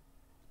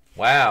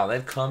 Wow,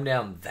 they've come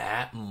down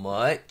that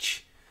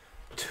much.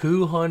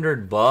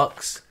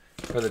 $200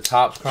 for the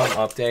Topps Chrome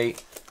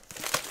Update.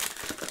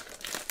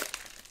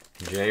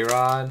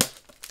 J-Rod,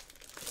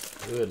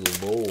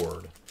 good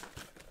lord,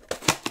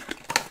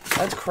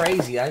 that's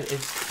crazy.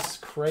 It's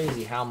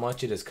crazy how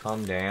much it has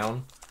come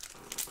down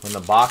when the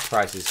box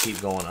prices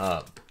keep going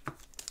up.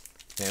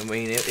 I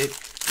mean,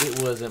 it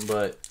wasn't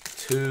but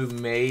 2,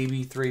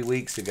 maybe 3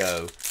 weeks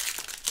ago.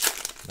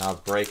 And I was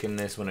breaking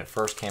this when it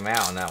first came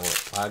out, and that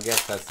was, I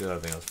guess that's the other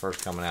thing, it was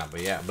first coming out.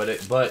 But yeah, but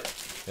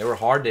they were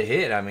hard to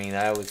hit. I mean,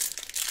 I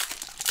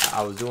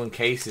was doing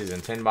cases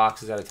in 10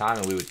 boxes at a time,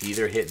 and we would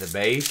either hit the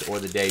base or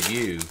the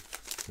debut.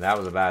 That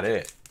was about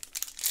it.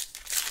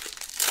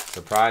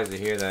 Surprised to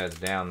hear that it's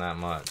down that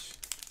much.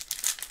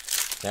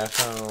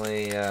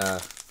 Definitely,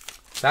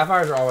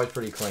 Sapphires are always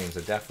pretty clean, so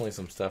definitely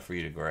some stuff for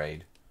you to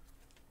grade.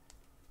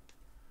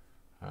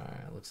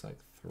 Alright, looks like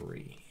 3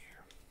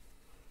 here.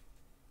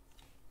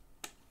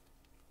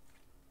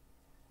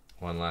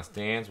 One last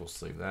dance, we'll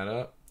sleeve that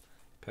up.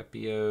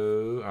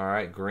 Pepio,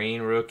 alright,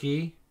 green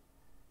rookie.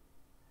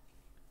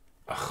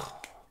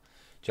 Oh,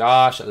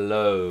 Josh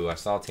Lowe, I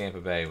saw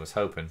Tampa Bay, was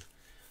hoping.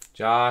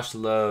 Josh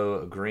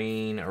Lowe,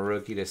 green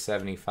rookie to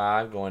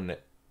 75, going to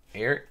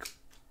Eric.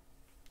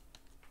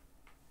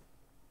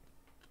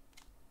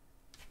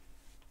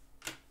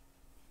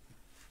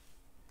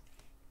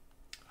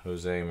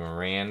 Jose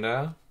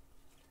Miranda,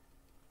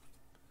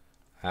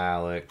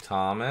 Alec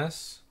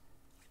Thomas,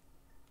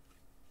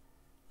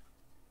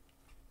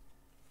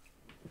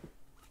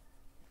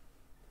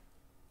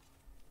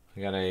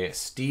 we got a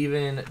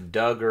Steven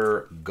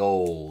Duggar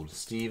Gold.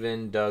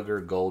 Steven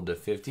Duggar Gold to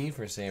 50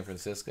 for San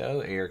Francisco.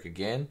 Eric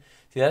again.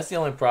 See, that's the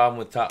only problem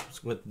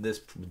with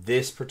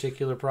this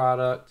particular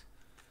product.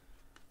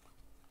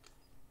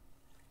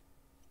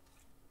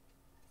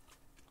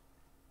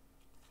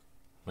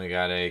 We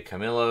got a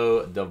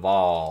Camilo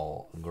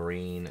Duvall,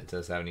 green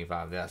to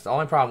 75. That's the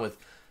only problem with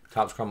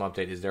Topps Chrome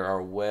Update is there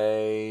are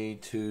way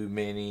too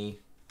many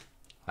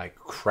like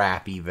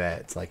crappy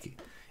vets. Like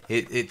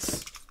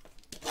it's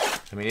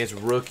I mean, it's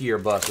rookie or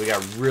bust. We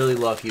got really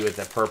lucky with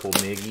that purple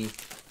Miggy,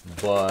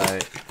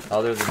 but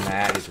other than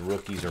that, it's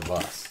rookies or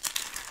bust.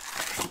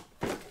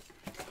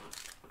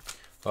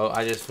 Well,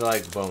 I just feel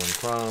like Bowman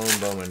Chrome,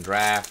 Bowman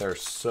Draft,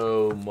 there's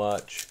so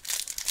much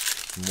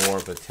more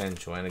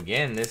potential. And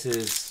again, this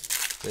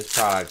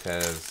product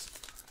has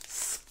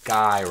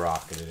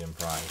skyrocketed in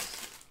price.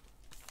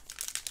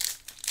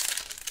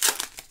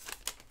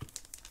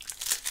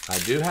 I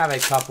do have a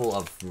couple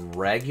of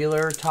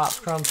regular Topps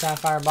Chrome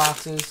Sapphire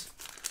boxes,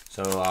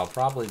 so I'll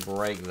probably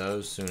break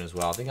those soon as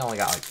well. I think I only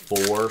got like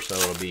 4, so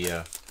it'll be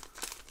a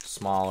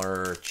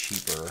smaller,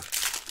 cheaper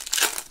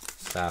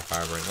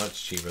Sapphire break.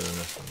 Much cheaper than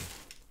this one.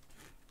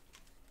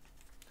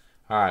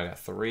 Alright, I got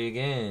 3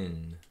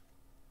 again.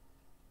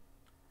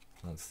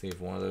 Let's see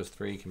if one of those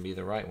 3 can be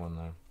the right one,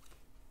 though.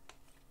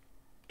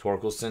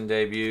 Torkelson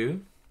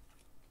debut.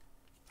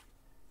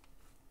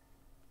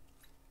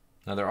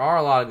 Now, there are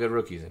a lot of good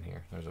rookies in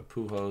here. There's a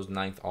Pujols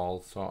 9th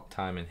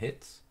all-time in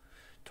hits.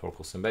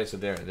 Torkelson base. So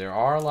there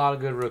are a lot of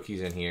good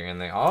rookies in here. And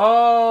they...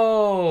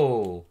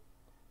 Oh!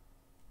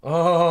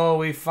 Oh,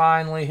 we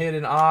finally hit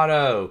an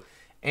auto.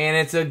 And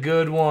it's a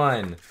good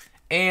one.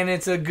 And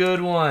it's a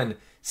good one.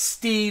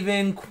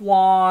 Steven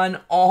Kwan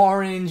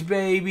orange,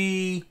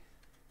 baby.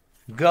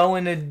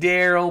 Going to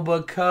Daryl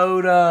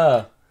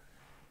Bakota.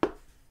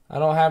 I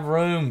don't have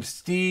room.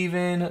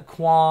 Steven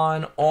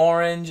Kwan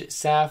orange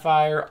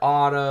Sapphire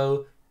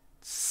auto.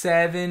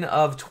 7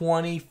 of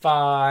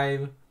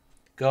 25.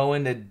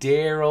 Going to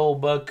Daryl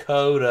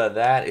Bakota.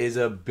 That is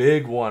a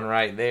big one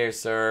right there,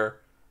 sir.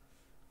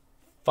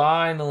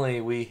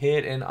 Finally, we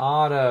hit an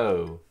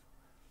auto.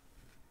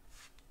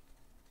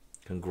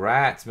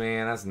 Congrats,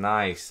 man. That's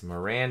nice.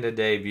 Miranda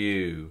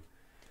debut.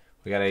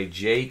 We got a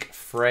Jake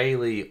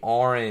Fraley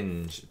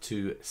orange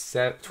to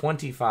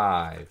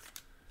 25.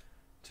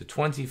 To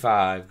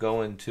 25.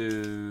 Going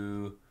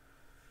to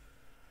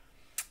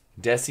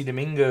Desi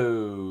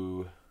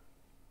Domingo.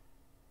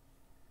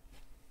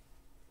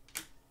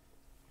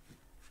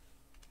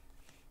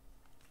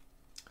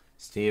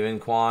 Steven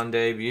Kwan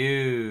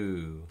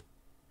debut.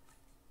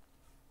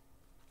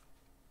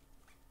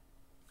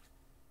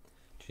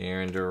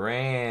 Jarren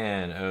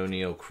Duran,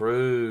 O'Neal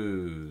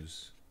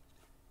Cruz.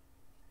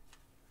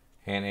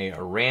 And a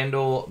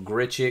Randall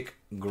Grichuk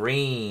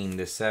green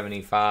to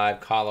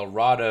 75.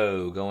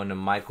 Colorado going to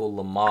Michael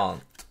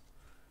Lamont.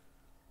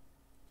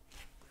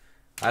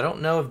 I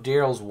don't know if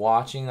Daryl's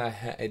watching.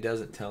 It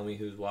doesn't tell me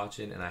who's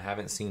watching, and I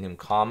haven't seen him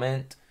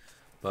comment.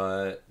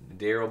 But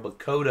Daryl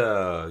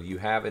Bakota, you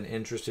have an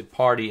interested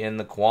party in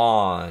the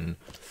Quan.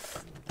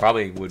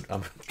 Probably would.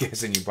 I'm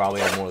guessing you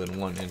probably have more than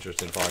one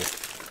interested party.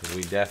 Because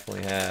we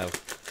definitely have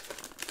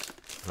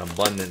an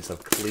abundance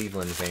of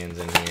Cleveland fans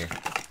in here.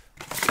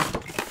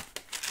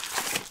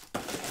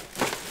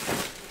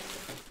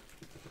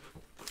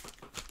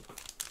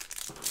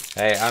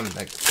 Hey, I'm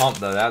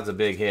pumped though. That was a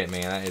big hit,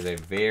 man. That is a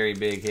very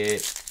big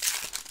hit.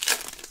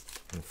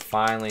 And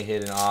finally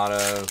hit an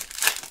auto.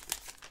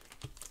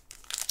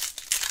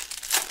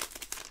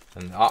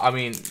 And I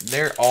mean,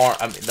 the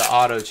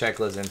auto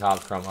checklist in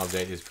Topps Chrome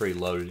Update is pretty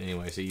loaded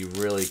anyway, so you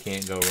really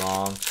can't go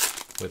wrong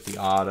with the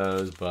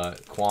autos.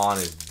 But Quan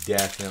is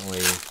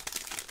definitely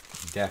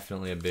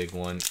a big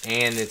one,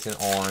 and it's an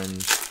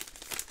orange.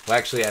 Well,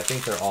 actually, I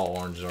think they're all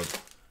orange. Or,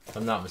 if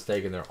I'm not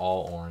mistaken, they're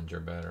all orange or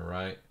better,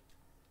 right?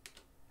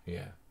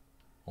 Yeah,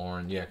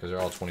 orange. Yeah, because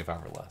they're all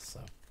 25 or less. So,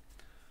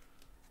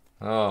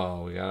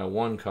 oh, we got a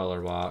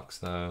 1-color box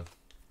though.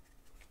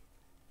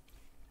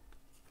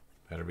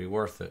 Better be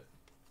worth it.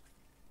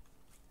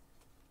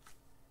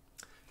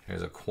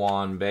 Here's a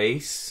Quan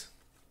base.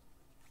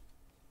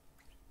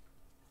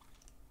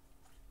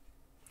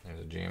 There's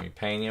a Jeremy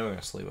Pena. We're going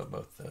to sleeve up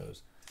both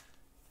those.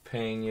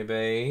 Pena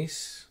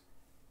base.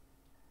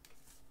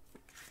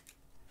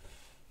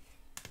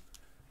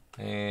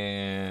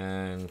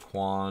 And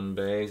Quan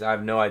base. I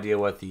have no idea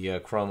what the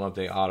Chrome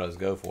Update autos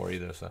go for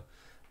either, so it'd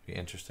be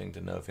interesting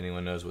to know if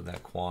anyone knows what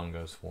that Quan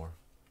goes for.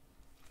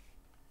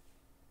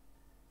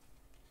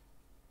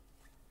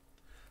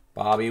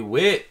 Bobby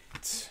Witt.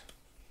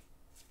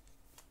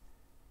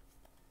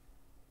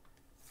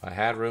 If I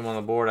had room on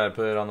the board, I'd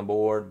put it on the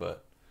board,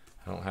 but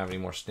I don't have any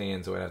more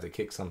stands, so I'd have to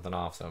kick something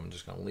off, so I'm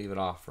just going to leave it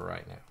off for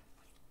right now.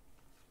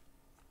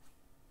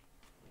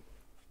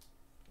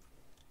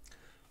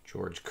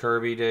 George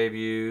Kirby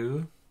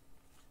debut.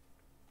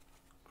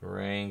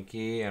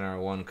 Greinke, and our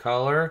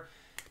 1-color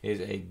is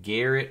a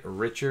Garrett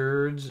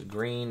Richards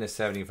green to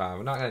 75.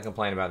 I'm not going to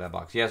complain about that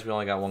box. Yes, we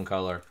only got 1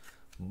 color,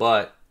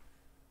 but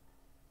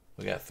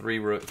we got three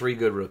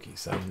good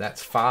rookies. So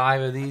that's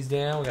 5 of these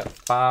down. We got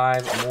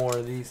 5 more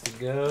of these to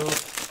go.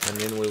 And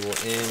then we will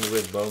end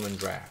with Bowman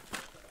Draft.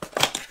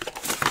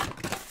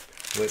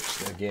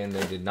 Which, again,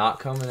 they did not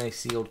come in a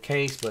sealed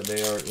case, but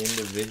they are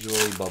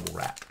individually bubble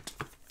wrapped.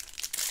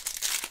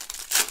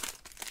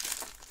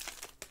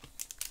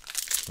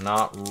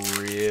 Not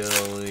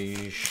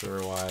really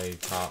sure why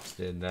Topps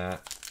did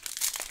that.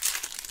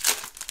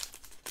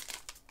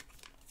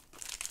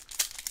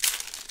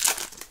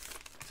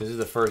 This is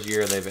the first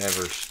year they've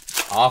ever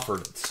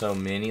offered so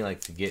many,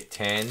 like to get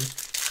 10.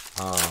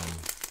 I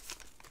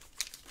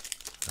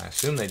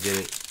assume they did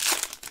it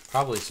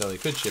probably so they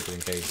could ship it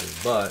in cases,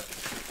 but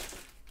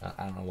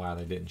I don't know why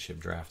they didn't ship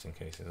drafts in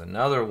cases.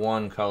 Another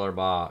one color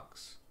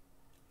box.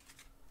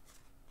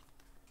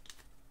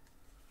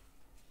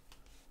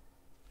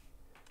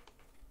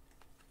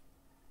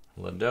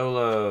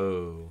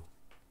 Lodolo.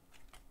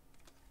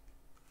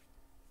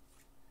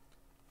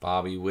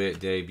 Bobby Witt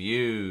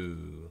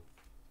debut.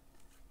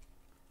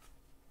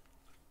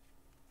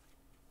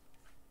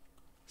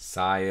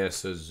 Saya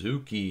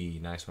Suzuki.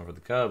 Nice one for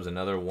the Cubs.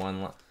 Another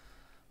one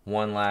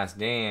last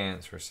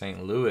dance for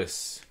St.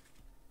 Louis.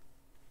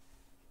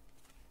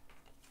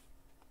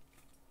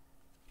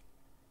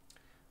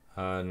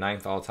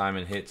 Ninth all-time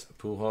in hits,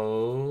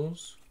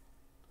 Pujols.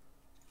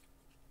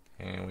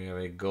 And we have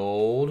a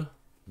gold.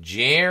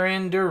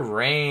 Jarren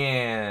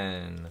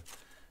Duran.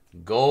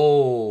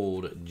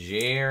 Gold.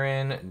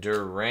 Jarren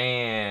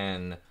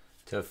Duran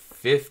to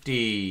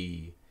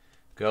 50.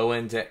 Go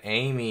into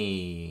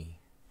Amy.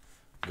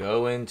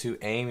 Go into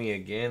Amy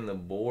again. The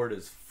board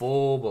is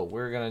full, but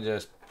we're going to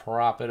just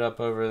prop it up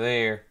over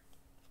there.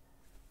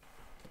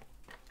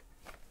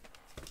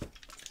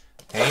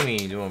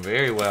 Amy doing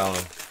very well.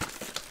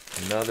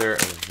 Another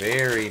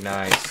very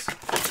nice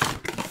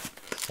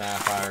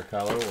sapphire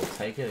color. We'll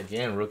take it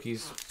again.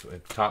 Rookies.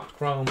 Top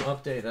Chrome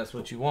update. That's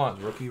what you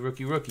want.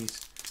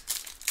 Rookies.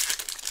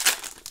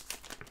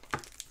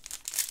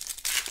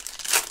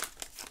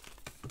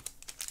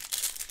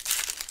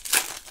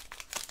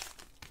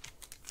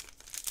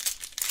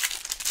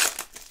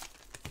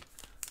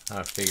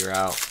 Trying to figure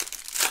out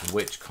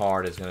which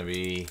card is going to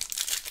be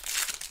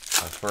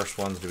the first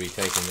ones to be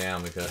taken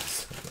down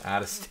because I'm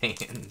out of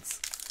stands.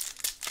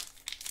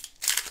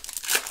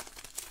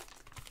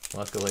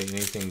 Luckily,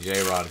 anything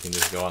J-Rod can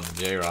just go on the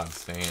J-Rod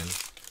stand.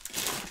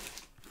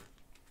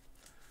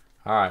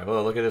 Alright,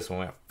 well, look at this one.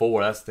 We have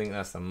 4. I think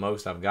that's the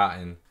most I've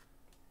gotten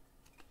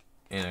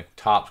in a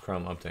Topps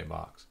Chrome update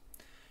box.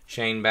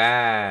 Shane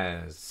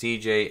Baz,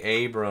 C.J.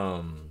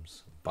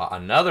 Abrams,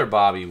 another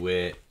Bobby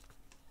Witt.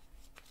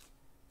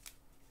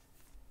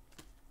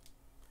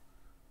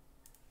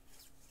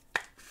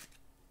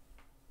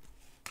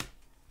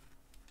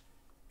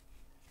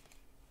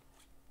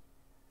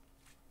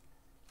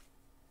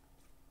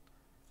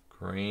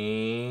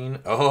 Green.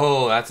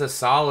 Oh, that's a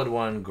solid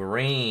one.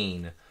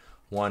 Green.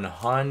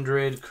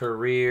 100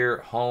 career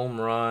home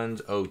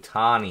runs,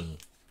 Ohtani.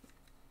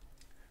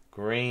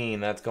 Green.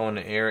 That's going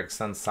to Eric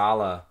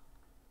Sansala.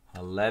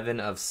 11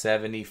 of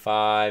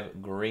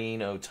 75.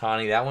 Green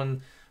Ohtani. That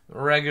one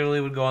regularly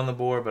would go on the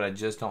board, but I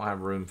just don't have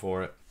room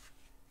for it.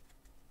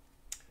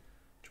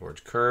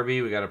 George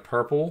Kirby. We got a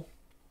purple.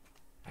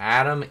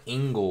 Adam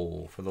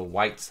Engel for the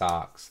White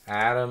Sox.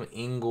 Adam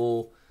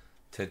Engel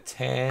to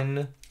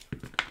 10.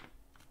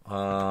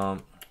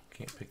 Can't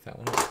pick that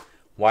one up.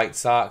 White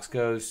Sox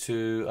goes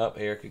to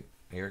Eric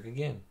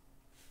again.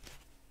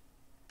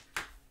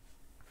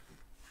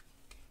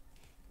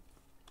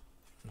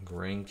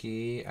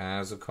 Greinke,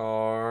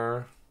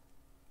 Azakar,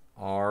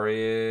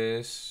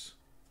 Arias,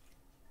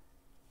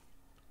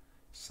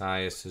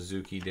 Saya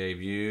Suzuki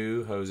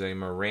debut, Jose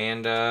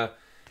Miranda,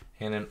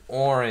 and an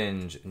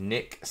orange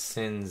Nick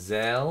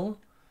Senzel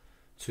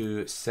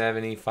to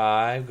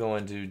 75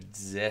 going to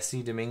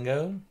Jesse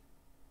Domingo.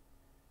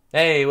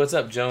 Hey, what's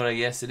up, Jonah?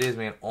 Yes, it is,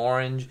 man.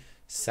 Orange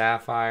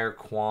Sapphire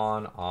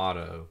Quan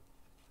Auto.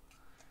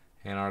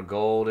 And our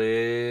gold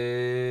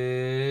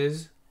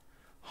is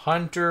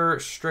Hunter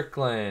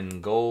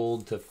Strickland.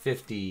 Gold to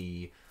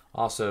 50.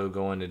 Also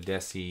going to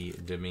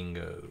Desi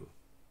Domingo.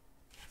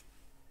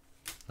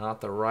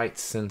 Not the right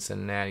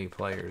Cincinnati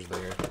players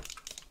there.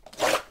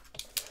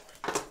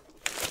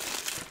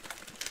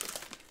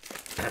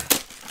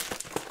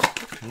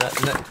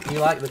 You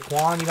like the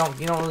Quan? You don't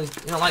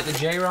like the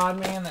J-Rod,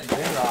 man? That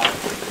J-Rod.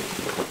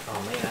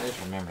 Oh man, I just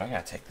remembered. I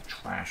gotta take the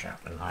trash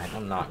out tonight.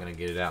 I'm not gonna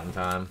get it out in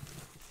time.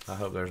 I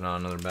hope there's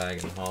not another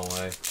bag in the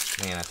hallway.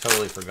 Man, I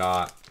totally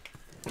forgot.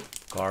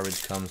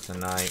 Garbage comes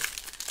tonight.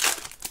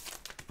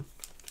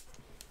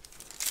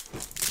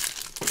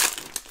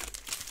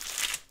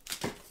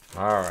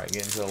 Alright,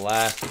 getting to the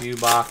last few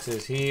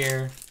boxes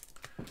here.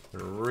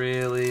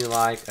 Really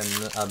like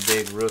a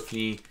big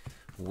rookie.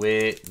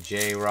 Witt,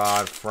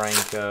 J-Rod,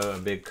 Franco, a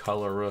big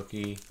color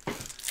rookie.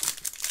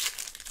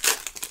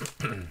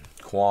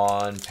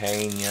 Quan,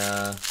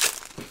 Pena.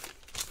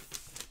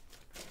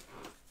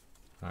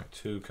 Alright,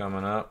 2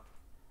 coming up.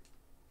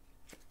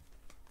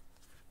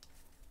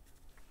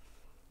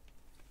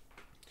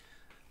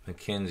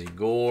 Mackenzie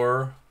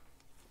Gore.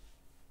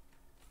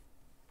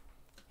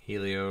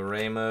 Helio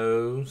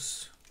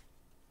Ramos.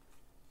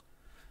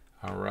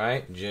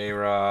 Alright,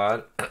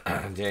 J-Rod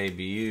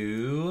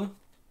debut.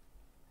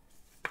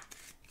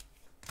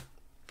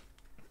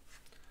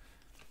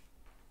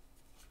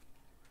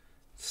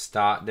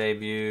 Stott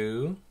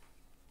debut.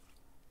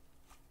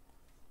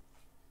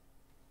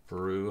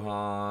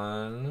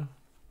 Bruhan.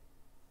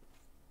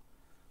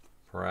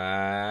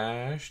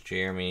 Prash.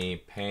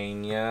 Jeremy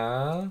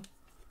Pena.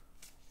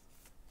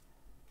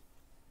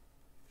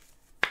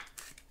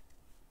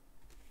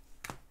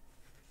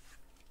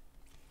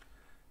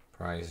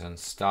 Bryson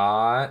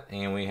Stott.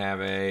 And we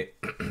have a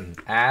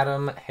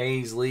Adam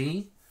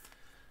Hazley.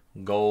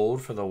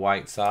 Gold for the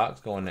White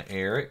Sox going to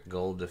Eric.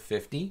 Gold to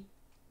 50.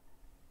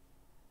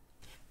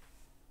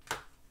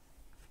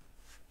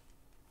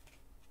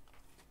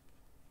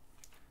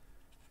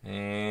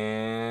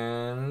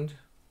 And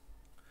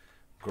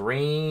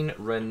green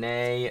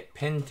Renee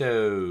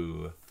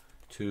Pinto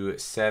to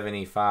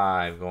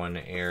 75 going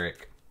to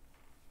Eric.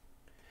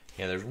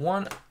 Yeah, there's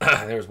one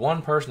there's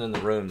one person in the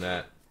room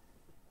that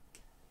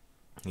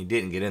he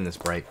didn't get in this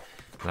break.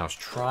 And I was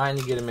trying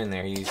to get him in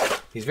there. He's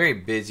very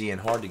busy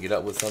and hard to get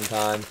up with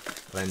sometimes.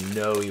 But I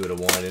know he would have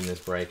wanted in this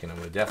break, and it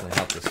would have definitely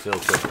helped us fill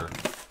quicker.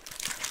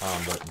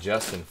 But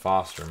Justin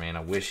Foster, man,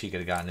 I wish he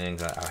could have gotten in,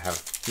 because I have a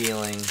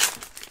feeling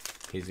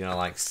he's going to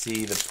like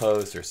see the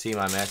post or see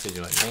my message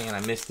and like, man,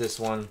 I missed this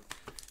one.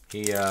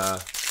 I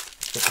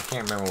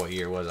can't remember what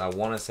year it was. I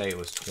want to say it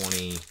was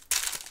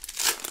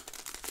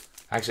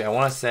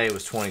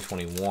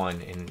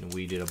 2021, and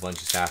we did a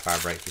bunch of Sapphire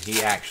breaks. But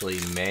he actually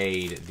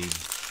made the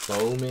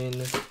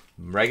Bowman,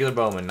 regular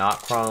Bowman,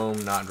 not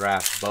Chrome, not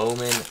Draft,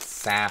 Bowman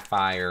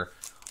Sapphire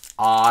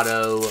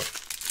Auto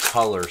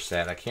color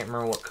set. I can't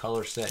remember what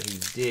color set he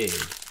did,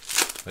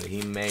 but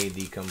he made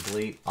the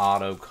complete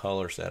auto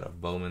color set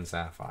of Bowman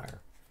Sapphire.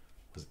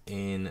 It was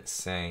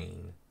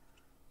insane.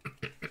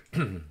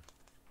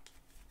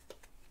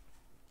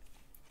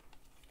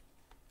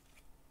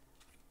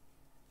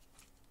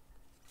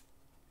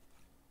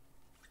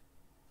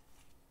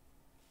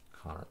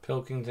 Connor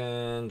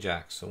Pilkington,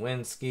 Jack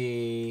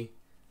Sawinski,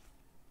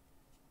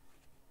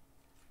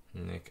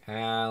 Nick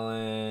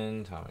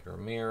Allen, Tommy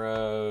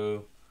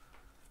Romero,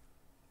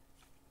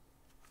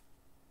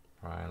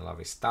 Brian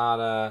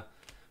Lavistada.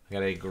 We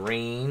got a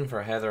green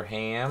for Heather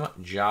Ham,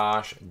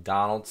 Josh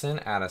Donaldson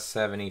out of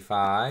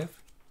 75.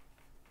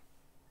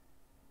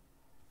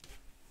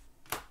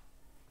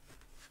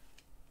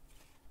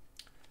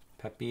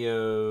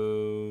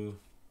 Pepio.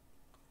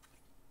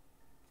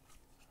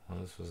 Well,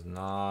 this was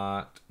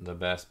not the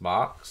best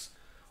box.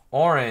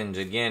 Orange,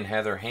 again,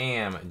 Heather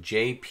Ham,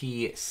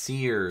 J.P.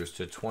 Sears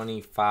to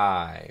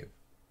 25.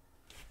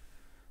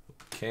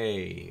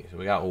 Okay, so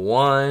we got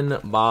one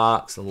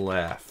box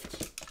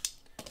left.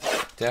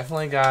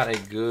 Definitely got a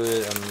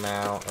good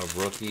amount of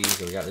rookies.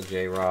 So we got the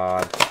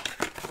J-Rod,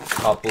 a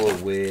couple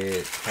of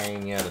Witt,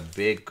 Pena, the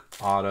big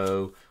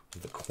auto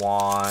with the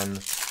Quan.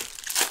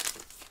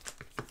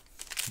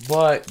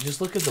 But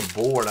just look at the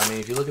board. I mean,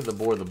 if you look at the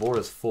board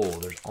is full.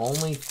 There's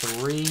only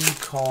 3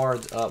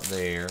 cards up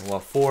there. Well,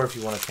 4 if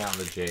you want to count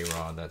the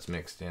J-Rod that's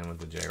mixed in with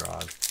the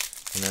J-Rod.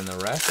 And then the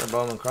rest are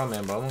Bowman Chrome.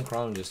 Man, Bowman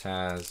Chrome just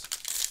has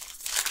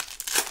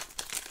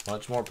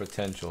much more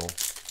potential,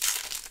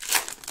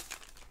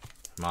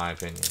 in my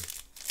opinion.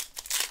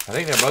 I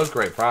think they're both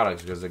great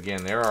products because,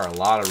 again, there are a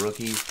lot of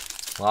rookies,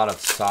 a lot of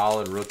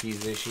solid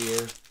rookies this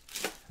year.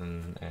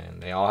 And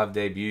they all have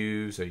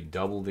debuts, so you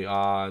double the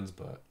odds,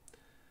 but...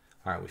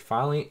 All right, we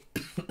finally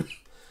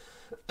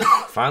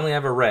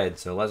have a red,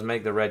 so let's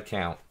make the red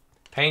count.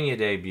 Pena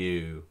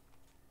debut.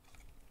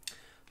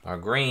 Our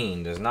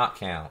green does not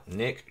count.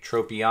 Nick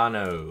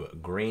Tropiano,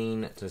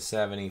 green to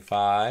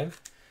 75.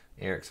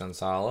 Eric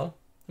Sonsalo.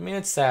 I mean,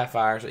 it's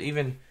Sapphire, so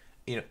even,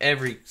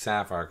 every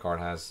Sapphire card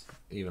has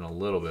even a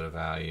little bit of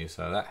value,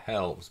 so that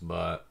helps,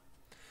 but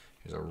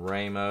here's a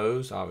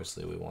Ramos.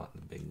 Obviously, we want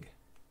the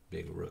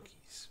big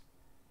rookies.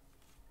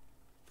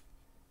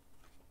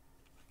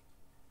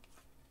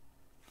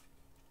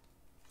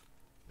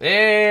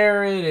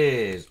 There it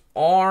is.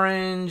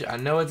 Orange. I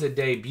know it's a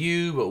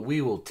debut, but we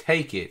will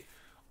take it.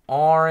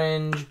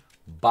 Orange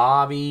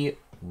Bobby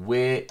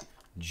Witt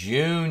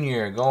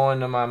Jr.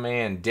 going to my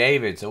man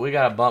David. So we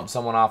got to bump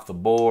someone off the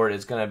board.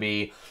 It's going to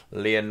be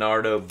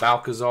Leonardo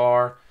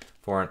Balcazar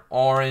for an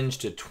orange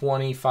to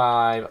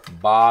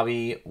 25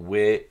 Bobby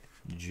Witt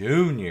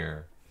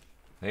Jr.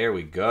 There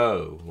we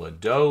go.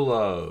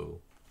 Lodolo.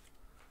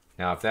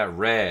 Now, if that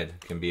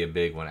red can be a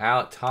big one.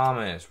 Alec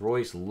Thomas,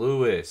 Royce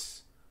Lewis.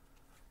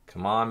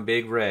 Come on,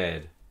 big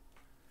red.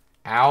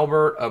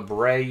 Albert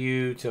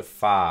Abreu to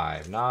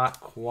 5.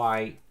 Not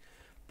quite.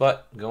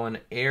 But going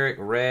to Eric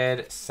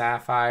Red,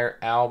 Sapphire,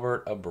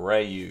 Albert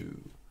Abreu.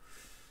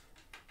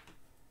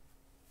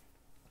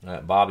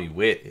 That Bobby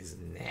Witt is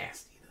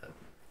nasty, though.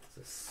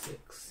 It's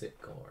a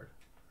sick card.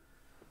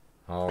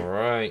 All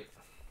right.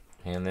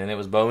 And then it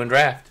was Bowman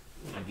Draft.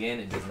 Again,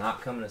 it does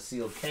not come in a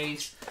sealed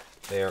case.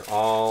 They are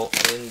all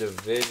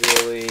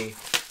individually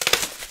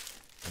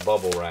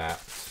bubble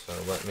wrapped. So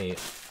let me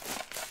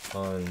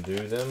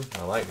undo them.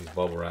 I like these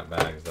bubble wrap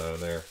bags though.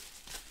 They're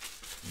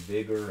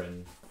bigger,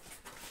 and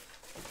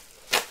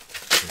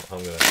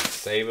I'm gonna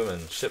save them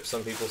and ship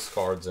some people's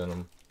cards in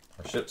them,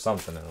 or ship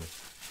something in them.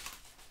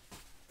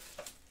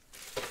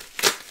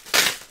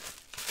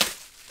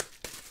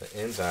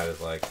 The inside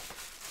is like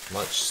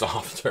much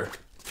softer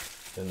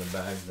than the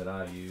bags that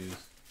I use.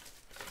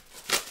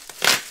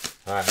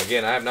 All right,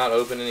 again, I have not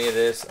opened any of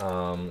this. It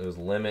was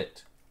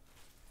limit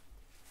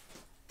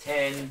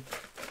 10.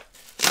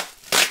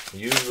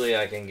 Usually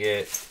I can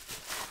get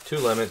 2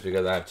 limits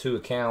because I have 2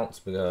 accounts.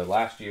 Because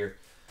last year,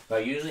 I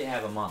usually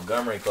have a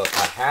Montgomery Club.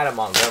 I had a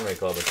Montgomery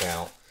Club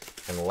account,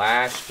 and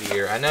last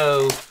year, I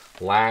know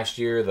last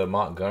year the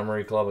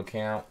Montgomery Club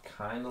account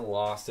kind of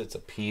lost its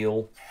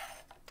appeal.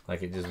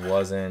 Like it just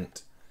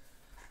wasn't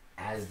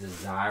as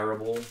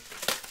desirable.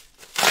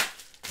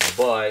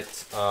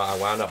 But I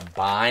wound up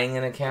buying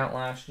an account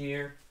last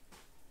year.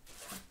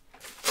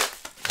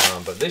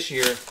 But this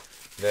year,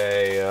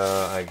 they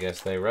I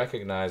guess they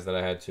recognized that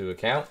I had 2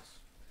 accounts.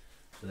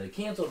 So they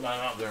canceled my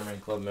Montgomery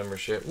Club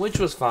membership, which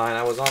was fine.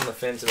 I was on the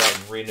fence about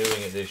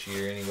renewing it this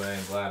year anyway.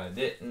 I'm glad I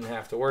didn't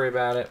have to worry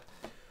about it.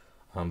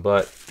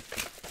 But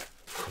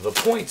the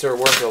points are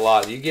worth a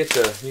lot. You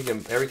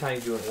can every time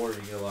you do an order,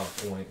 you get a lot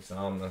of points. So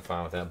I'm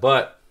fine with that.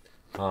 But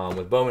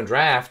with Bowman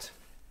Draft,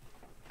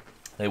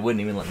 they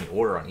wouldn't even let me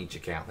order on each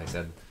account. They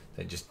said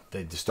they just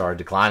started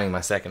declining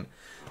my second.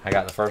 I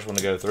got the first one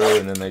to go through,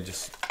 and then they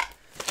just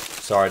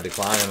started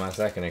declining my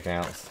second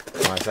accounts,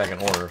 my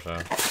second order. So,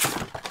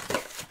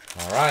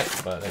 all right,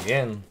 but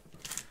again,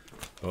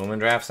 Bowman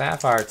Draft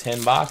Sapphire,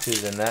 10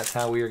 boxes, and that's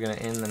how we are going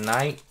to end the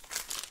night.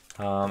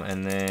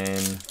 And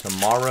then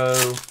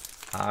tomorrow,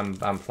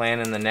 I'm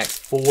planning the next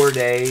 4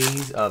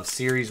 days of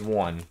Series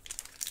 1.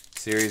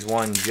 Series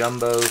 1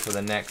 Jumbo for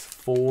the next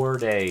 4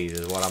 days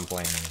is what I'm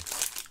planning.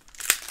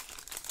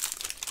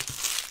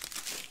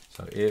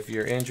 So if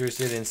you're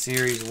interested in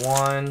Series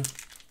 1,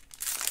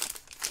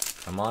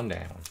 come on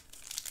down.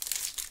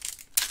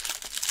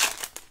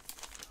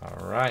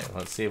 All right,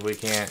 let's see if we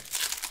can't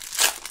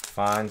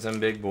find some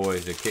big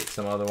boys to kick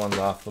some other ones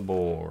off the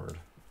board.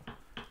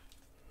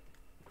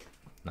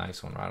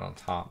 Nice one right on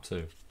top,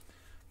 too.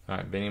 All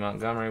right, Benny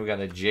Montgomery. We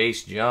got a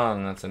Jace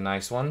Young. That's a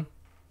nice one.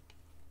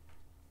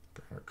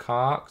 Bernard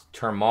Cox.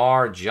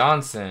 Termar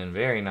Johnson.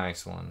 Very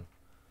nice one.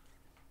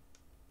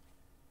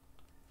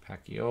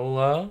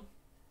 Paciola.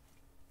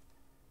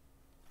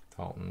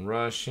 Dalton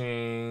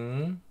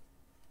Rushing.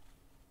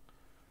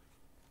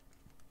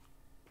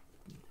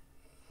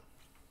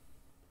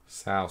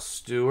 Sal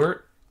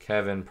Stewart.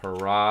 Kevin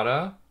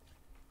Parada.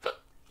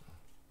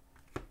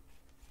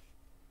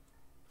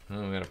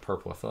 Oh, we got a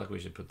purple. I feel like we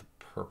should put the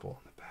purple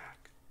on the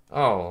back.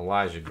 Oh,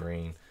 Elijah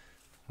Green.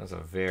 That's a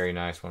very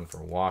nice one for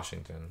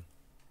Washington.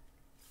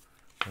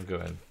 I'll go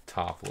ahead and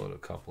top load a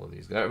couple of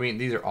these. I mean,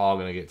 these are all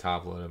going to get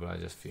top loaded, but I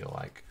just feel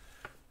like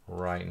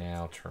right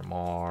now,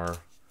 Termar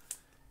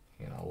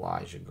and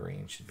Elijah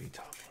Green should be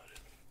top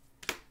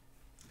loaded.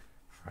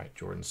 All right,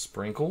 Jordan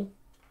Sprinkle.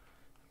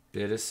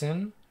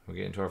 Biddison. We'll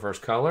get into our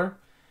first color.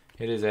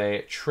 It is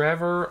a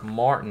Trevor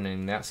Martin.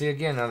 And now, see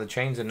again, now they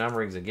changed the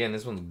numberings again.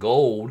 This one's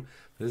gold.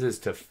 This is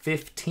to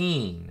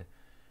 15.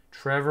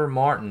 Trevor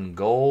Martin,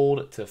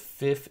 gold to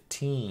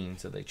 15.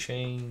 So they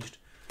changed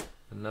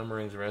the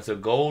numberings around. So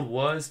gold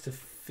was to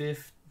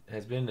 50,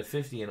 has been to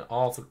 50 in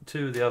all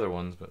 2 of the other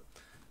ones, but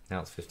now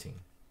it's 15.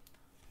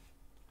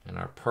 And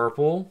our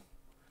purple,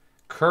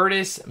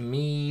 Curtis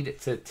Mead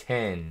to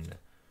 10.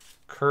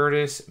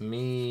 Curtis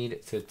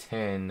Mead to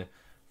 10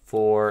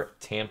 for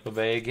Tampa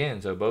Bay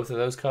again. So both of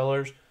those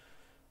colors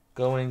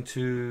going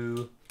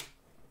to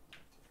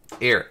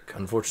Eric.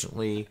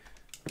 Unfortunately,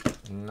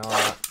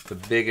 not the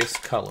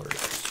biggest colors.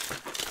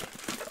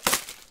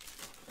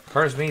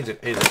 Curtis Mead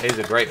is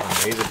a great one.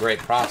 He's a great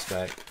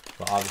prospect,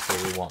 but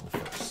obviously we want the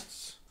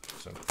firsts.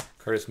 So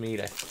Curtis Mead,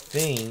 I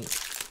think.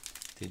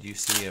 Did you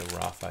see a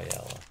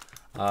Rafaela?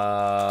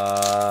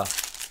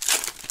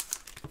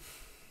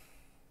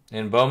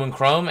 In Bowman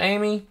Chrome,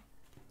 Amy?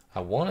 I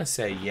want to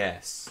say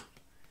yes.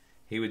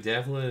 He would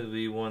definitely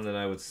be one that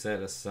I would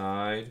set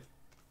aside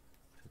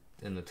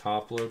in the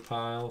top load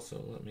pile.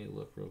 So let me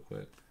look real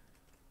quick.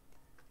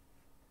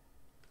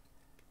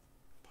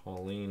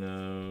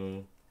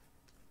 Paulino.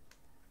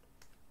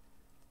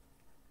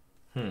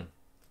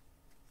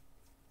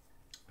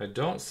 I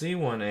don't see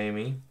one,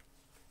 Amy.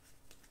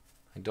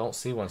 I don't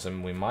see one, so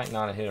we might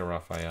not have hit a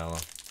Rafaela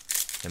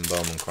in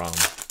Bowman Chrome.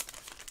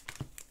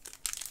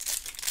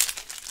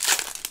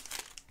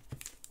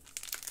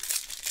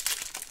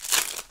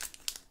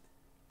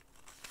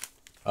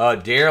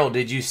 Daryl,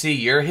 did you see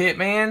your hit,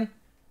 man?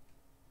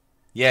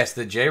 Yes,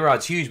 the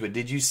J-Rod's huge, but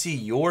did you see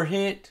your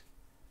hit?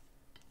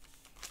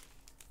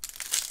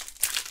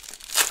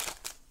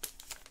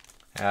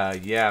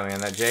 Yeah, man,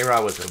 that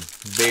J-Rod was the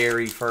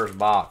very first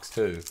box,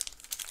 too.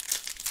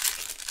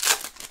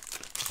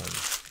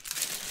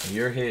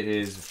 Your hit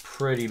is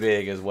pretty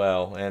big as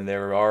well, and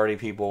there were already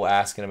people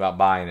asking about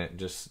buying it,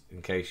 just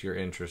in case you're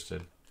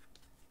interested.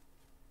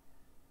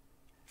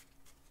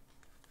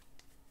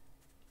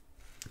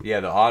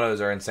 Yeah, the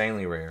autos are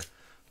insanely rare.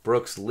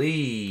 Brooks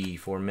Lee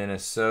for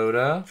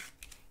Minnesota.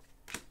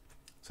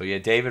 So, yeah,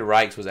 David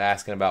Reichs was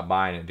asking about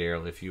buying it,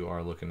 Daryl, if you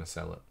are looking to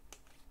sell it.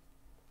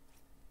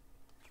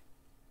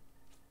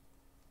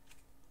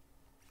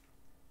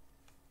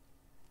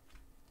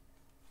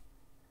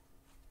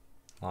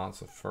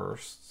 Lots of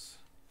firsts.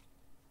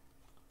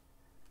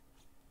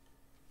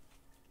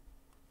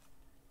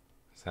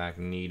 Zach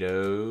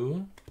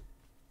Neto.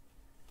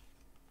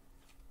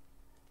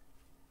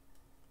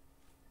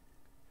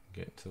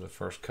 Get to the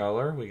first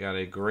color. We got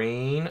a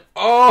green.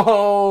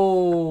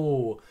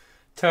 Oh!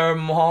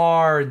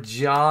 Termarr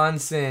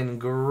Johnson,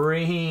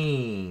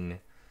 green.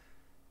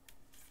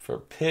 For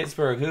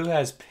Pittsburgh. Who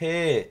has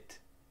Pitt?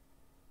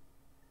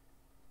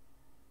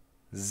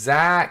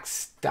 Zach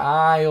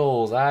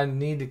Styles. I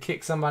need to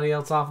kick somebody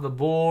else off the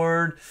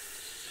board.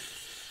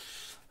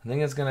 I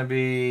think it's going to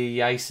be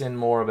Yason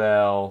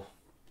Morbell.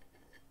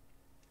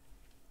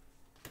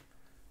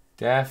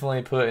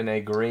 Definitely putting a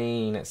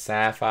green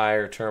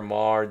Sapphire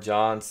Termarr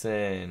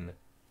Johnson.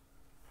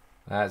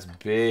 That's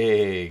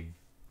big.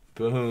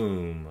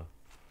 Boom.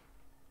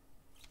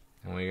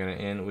 And we're going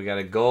to end. We got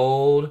a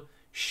gold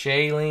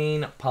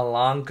Shailene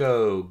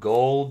Polanco.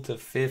 Gold to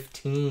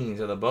 15.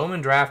 So the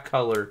Bowman draft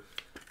color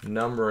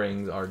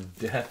numberings are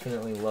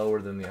definitely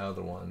lower than the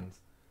other ones.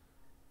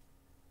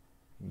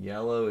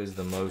 Yellow is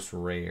the most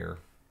rare.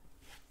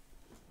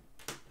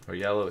 Or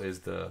yellow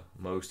is the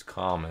most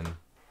common.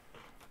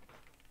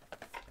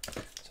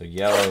 So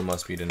yellow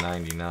must be to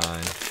 99.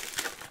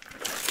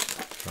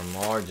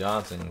 Termarr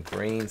Johnson,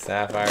 green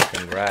Sapphire,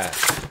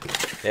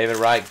 congrats. David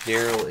Reich,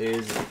 Daryl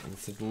is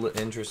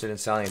interested in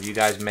selling. If you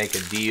guys make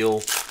a deal,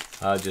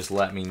 just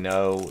let me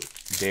know.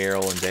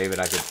 Daryl and David,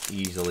 I could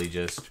easily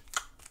just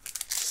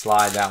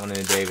slide that one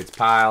into David's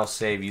pile,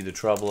 save you the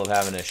trouble of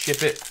having to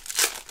ship it.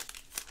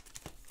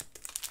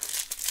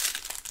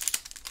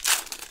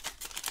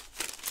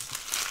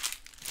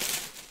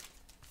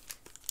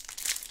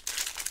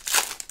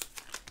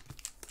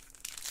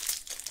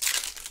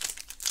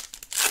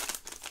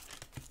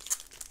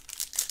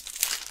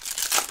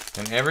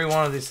 And every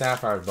one of these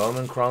Sapphires,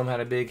 Bowman Chrome had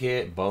a big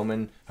hit.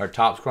 Bowman, or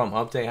Topps Chrome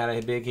Update had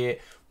a big hit.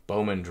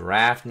 Bowman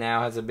Draft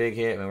now has a big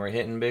hit, and we're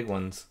hitting big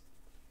ones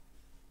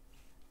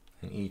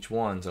in each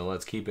one. So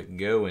let's keep it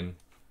going.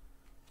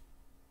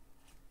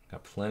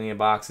 Got plenty of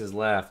boxes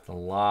left. A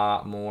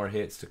lot more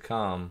hits to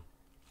come.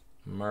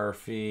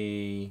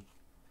 Murphy,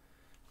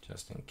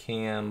 Justin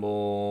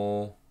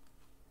Campbell,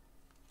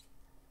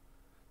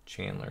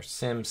 Chandler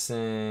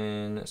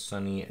Simpson,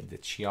 Sonny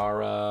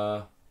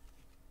DeChiara,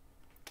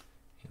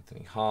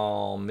 Anthony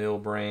Hall,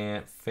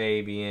 Milbrandt,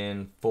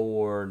 Fabian,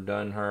 Ford,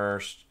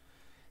 Dunhurst,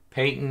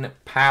 Peyton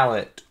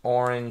Pallett,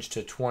 orange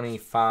to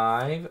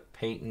 25.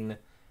 Peyton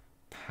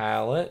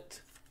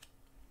Pallett,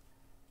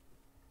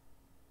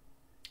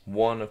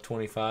 1 of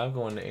 25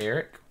 going to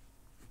Eric.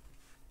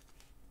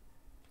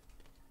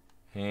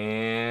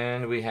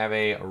 And we have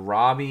a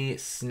Robbie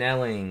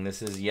Snelling.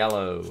 This is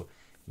yellow.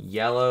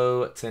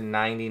 Yellow to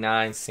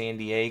 99. San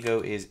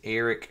Diego is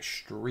Eric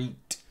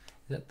Street.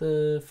 Is that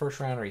the first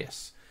rounder?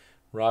 Yes.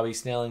 Robbie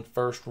Snelling,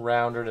 first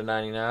rounder to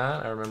 99.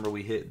 I remember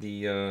we hit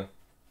the...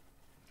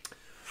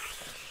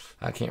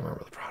 I can't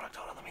remember the product.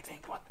 Hold on, let me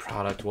think. What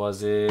product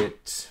was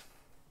it?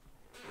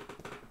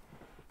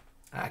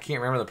 I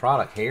can't remember the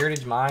product.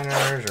 Heritage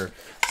Miners or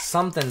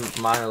something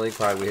minor league.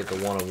 Probably we hit the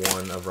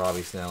 1/1 of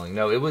Robbie Snelling.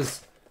 No, it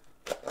was...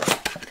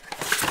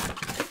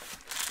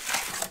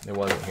 It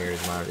wasn't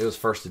Heritage Miners. It was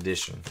first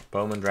edition.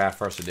 Bowman Draft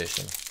first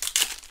edition.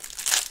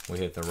 We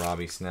hit the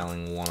Robbie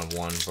Snelling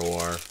 1/1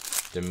 for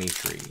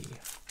Dimitri.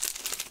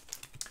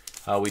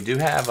 We do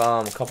have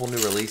a couple new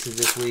releases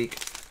this week.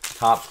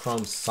 Topps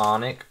Chrome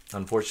Sonic.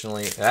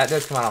 Unfortunately, that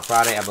does come out on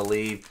Friday, I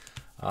believe.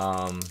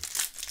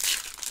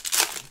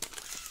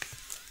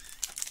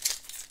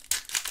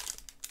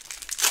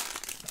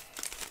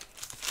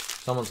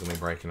 Someone's going to be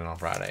breaking it on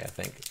Friday, I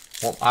think.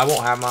 Well, I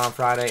won't have mine on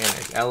Friday,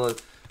 and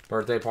Ella's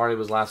birthday party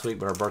was last week,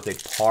 but her birthday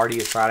party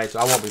is Friday, so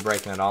I won't be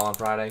breaking it all on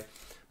Friday.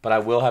 But I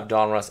will have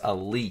Donruss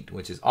Elite,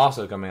 which is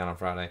also coming out on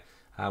Friday.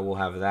 I will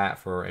have that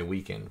for a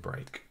weekend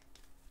break.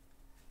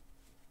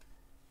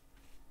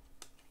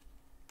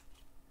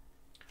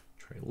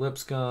 Trey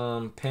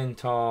Lipscomb,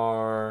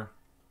 Pintar,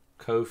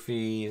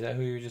 Kofi. Is that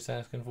who you were just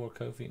asking for?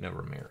 Kofi? No,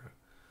 Romero.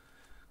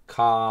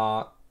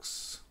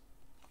 Cox.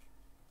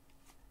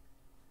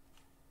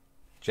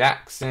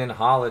 Jackson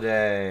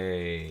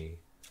Holiday.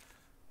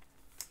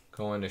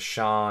 Going to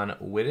Sean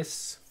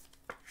Wittes.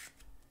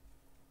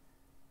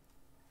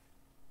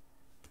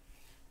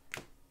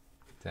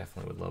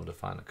 Definitely would love to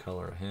find a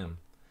color of him.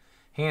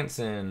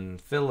 Hanson,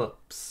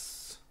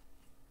 Phillips,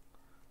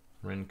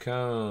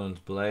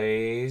 Rincones,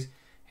 Blaze.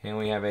 And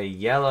we have a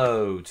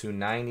yellow to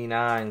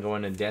 99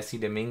 going to Desi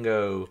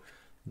Domingo,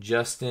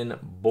 Justin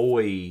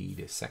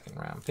Boyd, second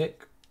round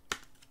pick.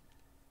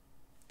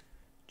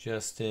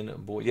 Justin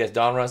Boyd. Yes,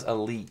 Donruss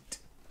Elite.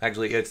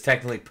 Actually, it's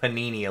technically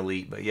Panini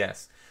Elite, but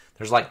yes.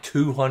 There's like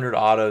 200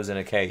 autos in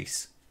a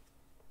case.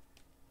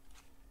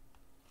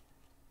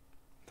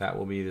 That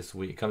will be this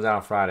week. It comes out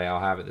on Friday. I'll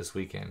have it this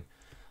weekend.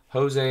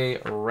 Jose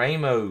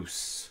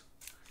Ramos.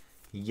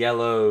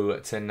 Yellow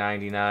to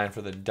 99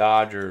 for the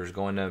Dodgers,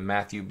 going to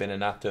Matthew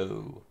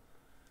Beninatto.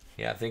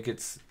 Yeah, I think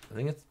it's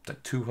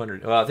like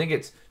 200. Well, I think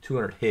it's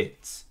 200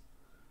 hits,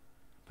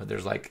 but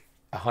there's like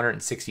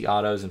 160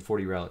 autos and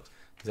 40 relics.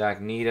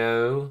 Zach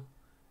Neto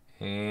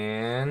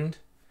and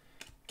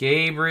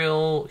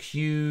Gabriel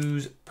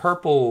Hughes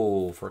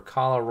purple for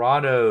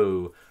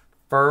Colorado.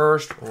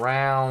 First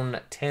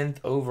round, 10th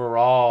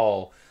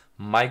overall.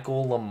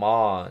 Michael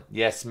Lamont.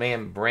 Yes,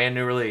 ma'am. Brand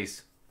new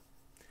release.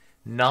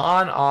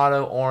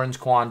 Non-auto orange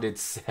Quan did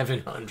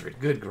 700.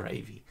 Good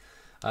gravy.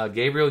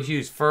 Gabriel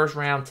Hughes, first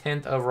round,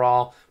 10th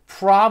overall.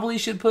 Probably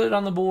should put it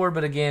on the board,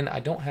 but again, I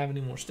don't have any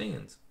more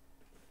stands.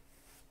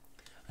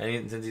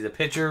 And since he's a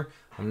pitcher,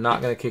 I'm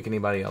not going to kick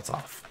anybody else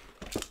off.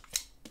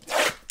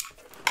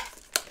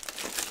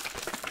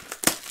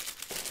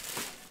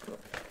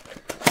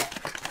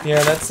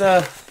 Yeah, that's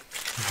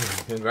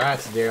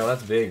congrats, Daryl.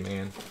 That's big,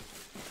 man.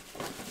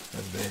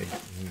 That's big.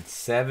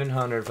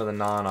 700 for the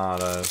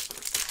non-auto.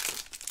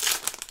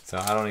 So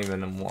I don't even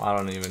know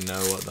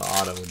what the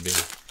auto would be.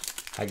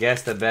 I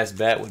guess the best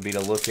bet would be to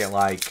look at,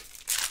 like,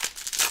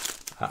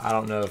 I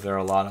don't know if there are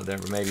a lot of there,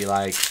 but maybe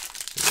like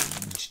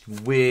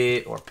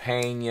Witt or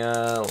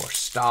Pena or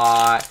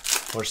Stott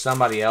or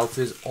somebody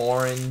else's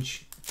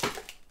orange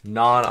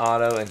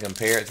non-auto and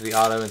compare it to the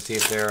auto and see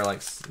if there are,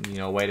 like, you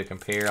know, a way to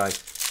compare, like,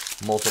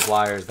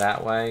 multipliers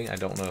that way. I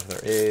don't know if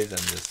there is. I'm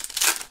just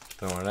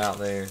throwing it out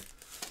there.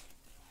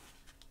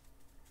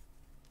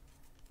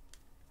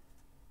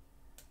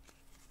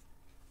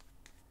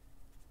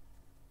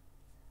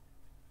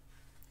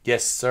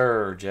 Yes,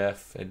 sir,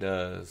 Jeff. It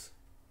does.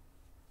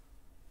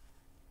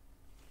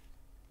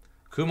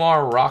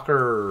 Kumar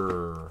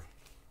Rocker.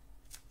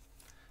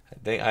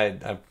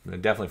 I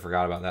definitely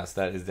forgot about that,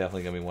 so that is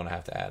definitely going to be one I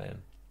have to add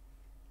in.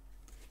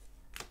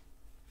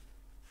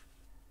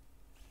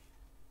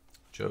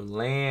 Joe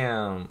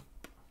Lamb,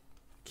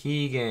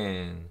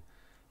 Keegan,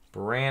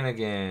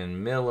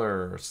 Brannigan,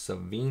 Miller,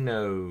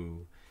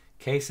 Savino,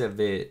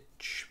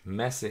 Kasevich,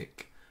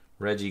 Messick,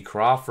 Reggie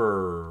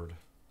Crawford,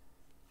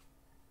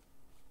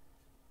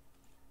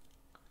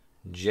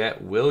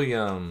 Jet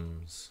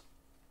Williams,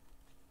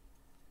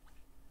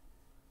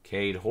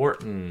 Cade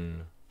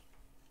Horton,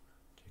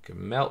 Jacob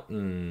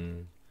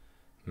Melton,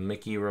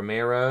 Mickey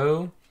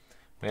Romero.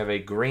 We have a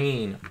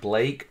green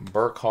Blake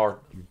Burkhalter,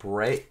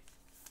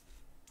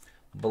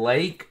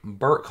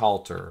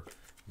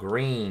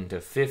 green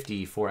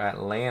 /50 for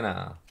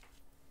Atlanta.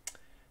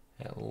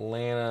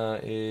 Atlanta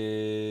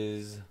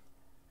is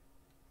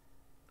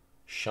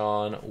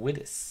Sean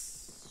Wittes.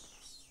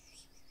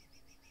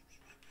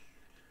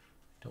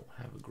 Don't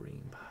have a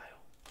green pile.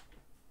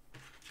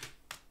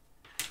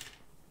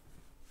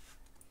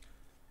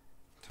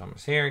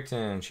 Thomas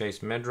Harrington, Chase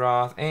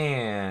Medroth,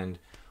 and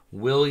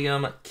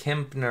William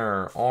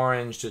Kempner,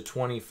 orange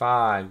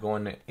 /25,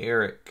 going to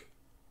Eric.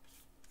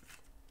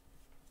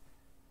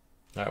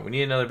 All right, we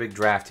need another big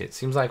draft hit.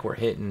 Seems like we're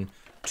hitting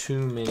too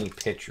many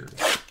pitchers.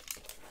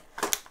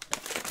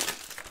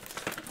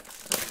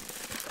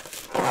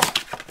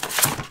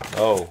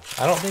 Oh,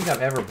 I don't think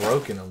I've ever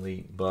broken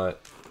Elite,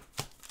 but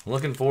I'm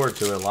looking forward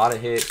to it. A lot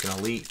of hits, and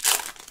Elite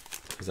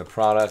is a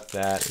product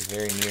that is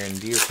very near and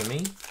dear to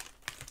me.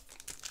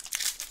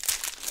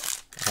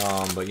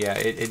 But yeah,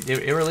 it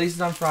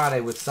releases on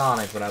Friday with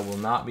Sonic, but I will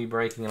not be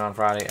breaking it on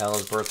Friday.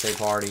 Ella's birthday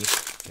party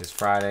is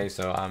Friday,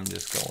 so I'm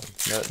just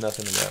going.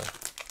 Nothing to go.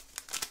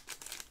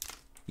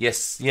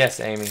 Yes,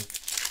 Amy.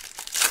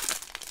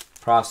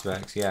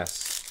 Prospects,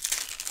 yes.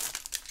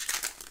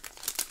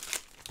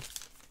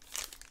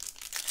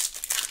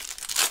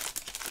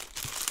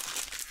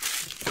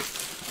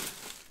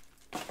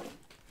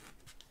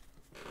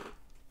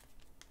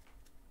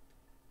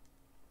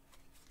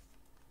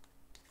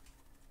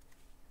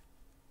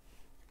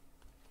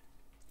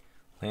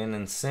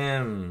 Landon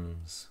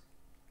Sims,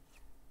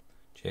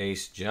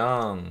 Jace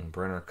Jung,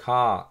 Brenner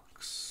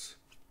Cox,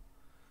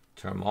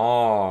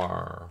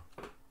 Termar,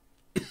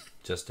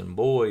 Justin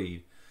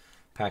Boyd,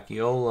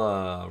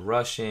 Paciola,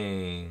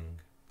 Rushing,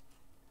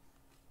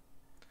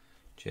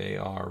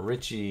 J.R.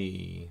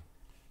 Ritchie,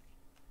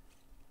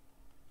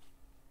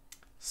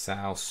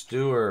 Sal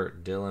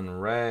Stewart, Dylan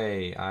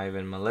Ray,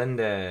 Ivan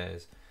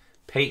Melendez,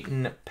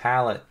 Peyton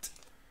Pallett,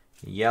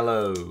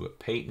 yellow.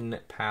 Peyton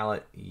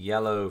Pallett,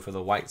 yellow for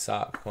the White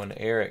Sox, going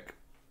to Eric.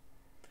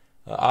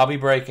 I'll be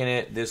breaking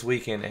it this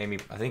weekend, Amy.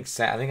 I think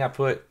I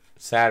put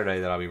Saturday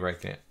that I'll be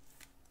breaking it.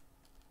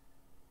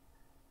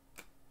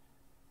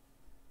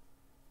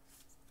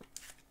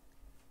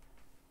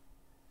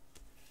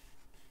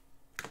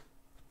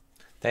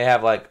 They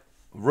have like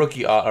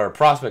rookie or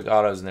prospect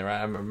autos in there, right?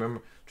 I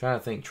remember trying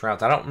to think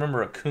Trouts. I don't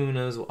remember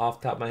Acuna's off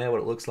the top of my head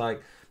what it looks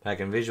like, but I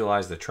can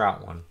visualize the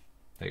Trout one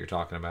that you're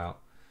talking about.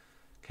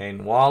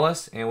 Caden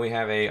Wallace, and we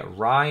have a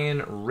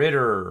Ryan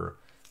Ritter,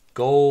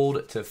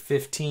 gold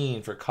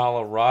 /15 for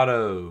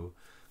Colorado,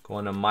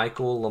 going to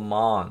Michael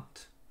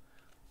Lamont.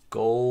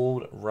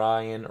 Gold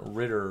Ryan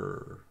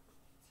Ritter.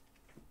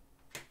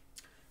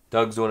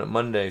 Doug's doing it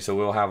Monday, so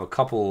we'll have a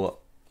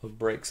couple of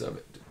breaks of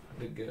it.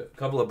 A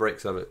couple of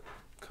breaks of it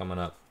coming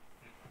up.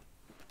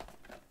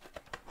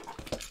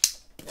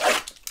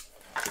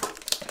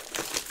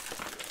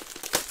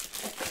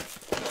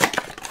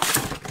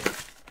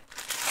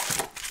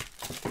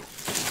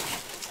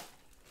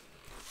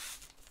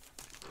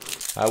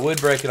 I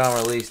would break it on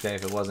release day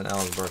if it wasn't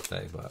Ella's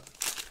birthday, but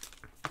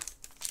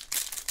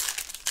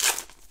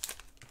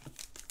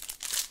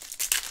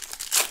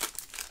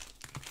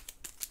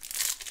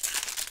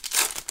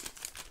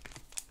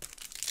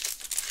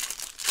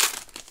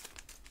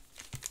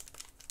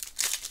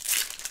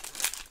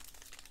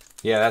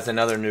Yeah, that's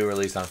another new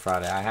release on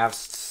Friday. I have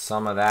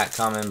some of that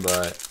coming,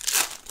 but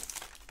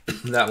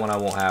that one I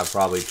won't have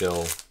probably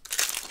till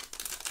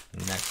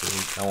next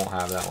week. I won't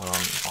have that one on.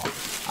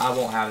 I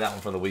won't have that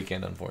one for the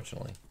weekend,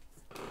 unfortunately.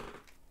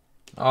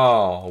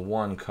 Oh,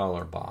 one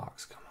color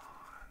box. Come on.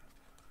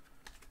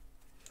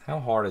 How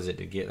hard is it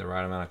to get the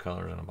right amount of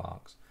colors in a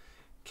box?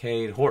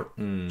 Cade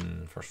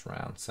Horton, first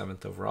round,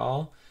 7th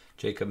overall.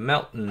 Jacob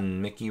Melton,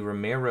 Mickey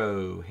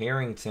Romero,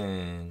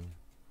 Harrington,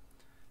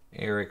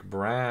 Eric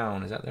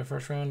Brown. Is that their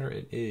first rounder?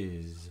 It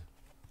is.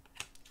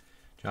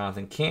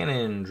 Jonathan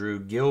Cannon, Drew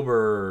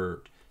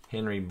Gilbert,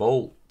 Henry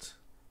Bolt,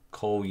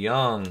 Cole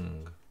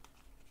Young,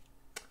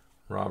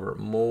 Robert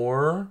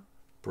Moore,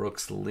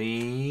 Brooks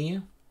Lee,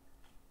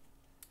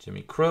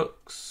 Jimmy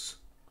Crooks,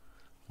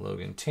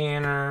 Logan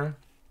Tanner,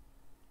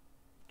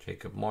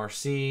 Jacob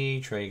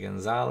Marcy, Trey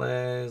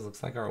Gonzalez.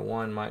 Looks like our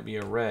one might be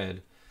a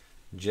red.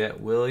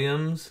 Jet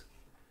Williams.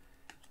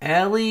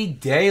 Ellie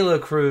De La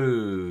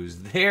Cruz.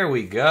 There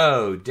we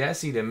go.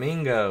 Desi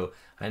Domingo.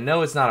 I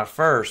know it's not a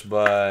first,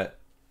 but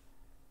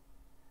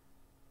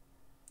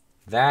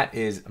that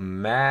is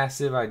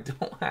massive. I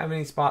don't have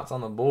any spots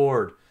on the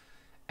board.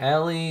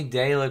 Ellie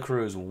De La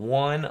Cruz,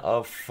 1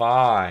 of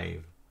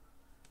 5.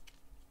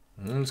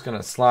 I'm just going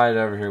to slide it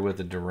over here with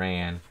the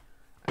Duran.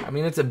 I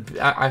mean,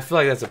 I feel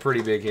like that's a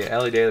pretty big hit.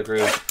 Ellie De La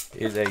Cruz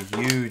is a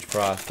huge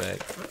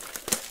prospect.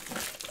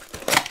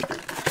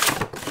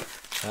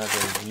 That's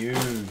a huge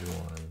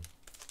one.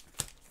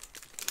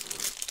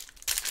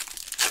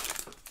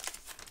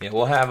 Yeah,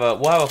 we'll have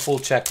a full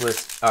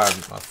checklist,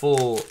 a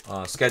full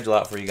schedule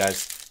out for you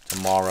guys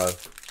tomorrow.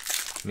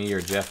 Me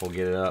or Jeff will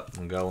get it up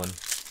and going.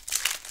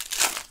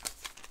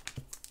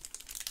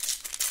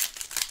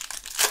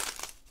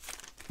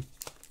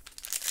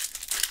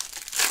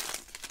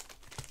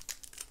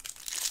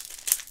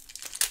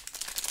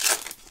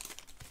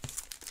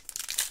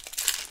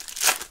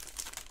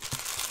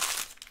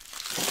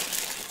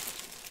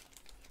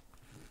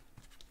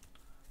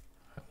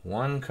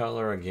 One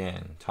color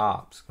again.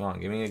 Tops. Come on,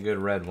 give me a good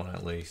red one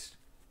at least.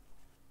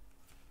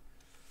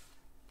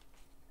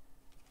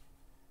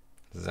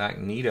 Zach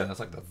Neto. That's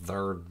like the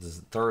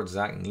third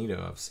Zach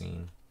Neto I've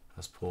seen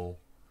us pull.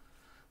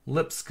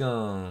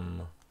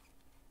 Lipscomb.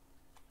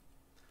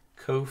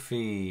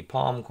 Kofi.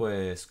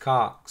 Palmquist.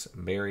 Cox.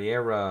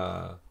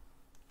 Barriera.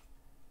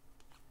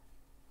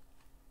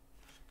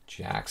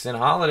 Jackson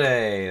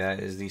Holiday. That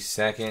is the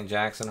second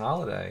Jackson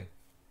Holiday.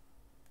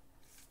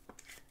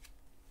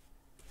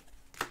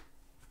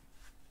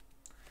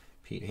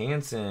 Pete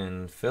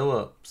Hansen,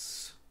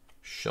 Phillips,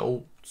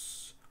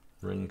 Schultz,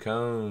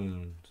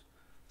 Rincon,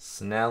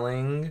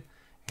 Snelling,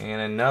 and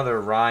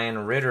another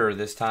Ryan Ritter,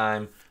 this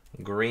time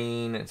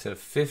green to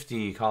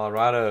 50,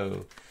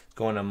 Colorado,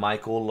 going to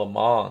Michael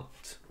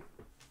Lamont.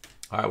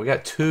 All right, we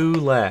got 2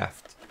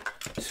 left.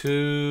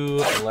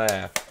 2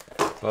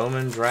 left.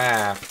 Bowman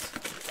Draft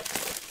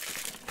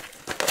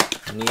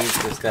needs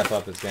to step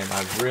up its game.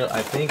 I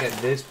think at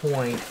this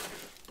point,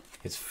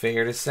 it's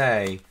fair to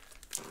say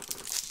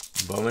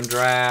Bowman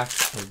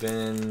Draft has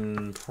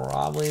been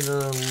probably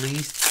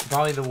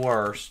the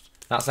worst.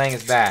 Not saying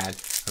it's bad.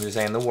 I'm just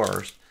saying the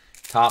worst.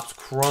 Topps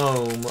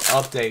Chrome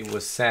update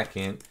was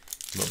second.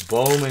 But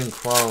Bowman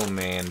Chrome,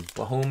 man.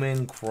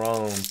 Bowman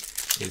Chrome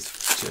is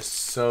just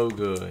so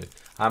good.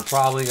 I'm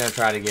probably going to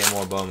try to get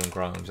more Bowman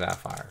Chrome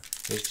Sapphire.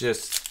 It's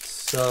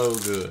just so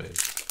good.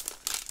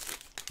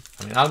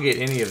 I mean, I'll get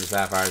any of the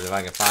Sapphires if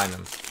I can find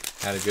them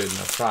at a good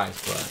enough price.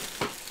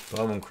 But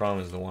Bowman Chrome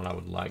is the one I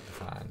would like to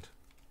find.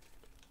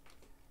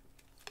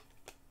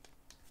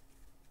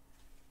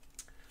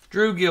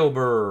 Drew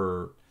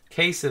Gilbert,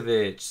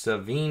 Kasevich,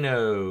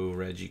 Savino,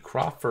 Reggie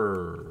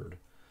Crawford,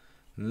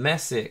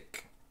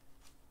 Messick,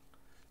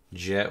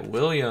 Jet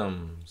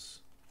Williams,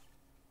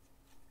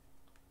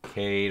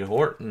 Cade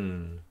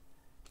Horton,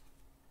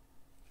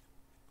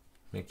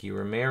 Mickey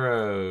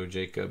Romero,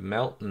 Jacob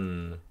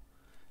Melton,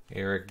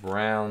 Eric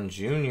Brown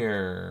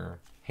Jr.,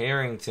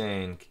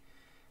 Harrington,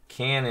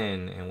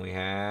 Cannon, and we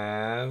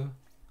have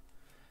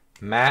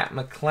Matt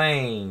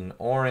McClain,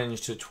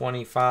 orange to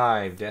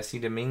 25,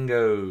 Desi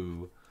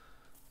Domingo.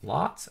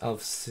 Lots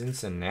of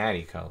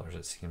Cincinnati colors,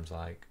 it seems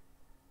like.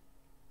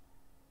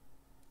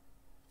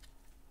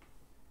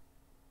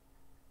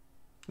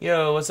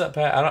 Yo, what's up,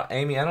 Pat?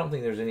 Amy, I don't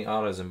think there's any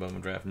autos in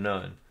Bowman Draft.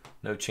 None.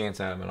 No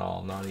chance at them at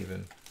all. Not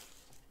even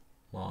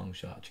long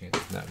shot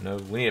chances. No.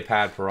 We need a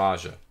Pad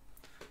Paraja.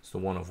 It's the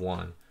 1 of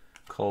 1.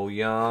 Cole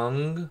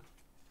Young,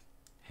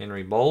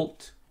 Henry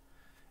Bolt.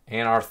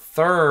 And our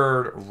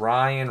third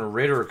Ryan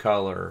Ritter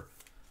color,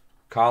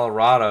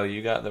 Colorado.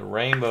 You got the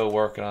rainbow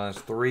working on us.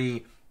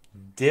 3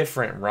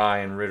 different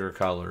Ryan Ritter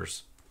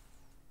colors.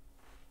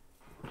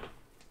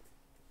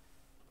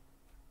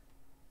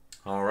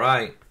 All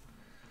right.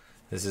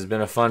 This has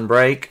been a fun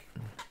break.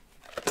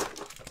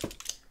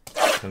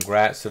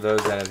 Congrats to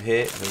those that have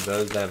hit. To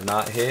those that have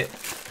not hit,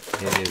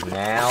 it is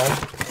now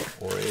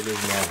or it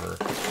is never,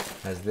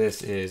 as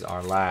this is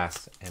our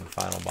last and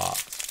final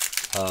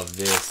box of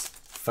this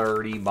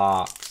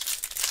 30-box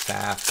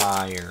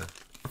Sapphire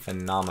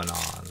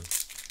phenomenon.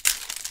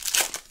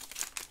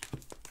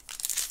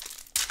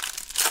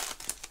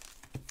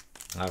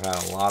 I've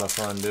had a lot of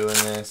fun doing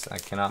this. I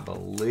cannot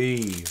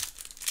believe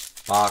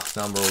box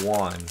number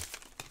 1.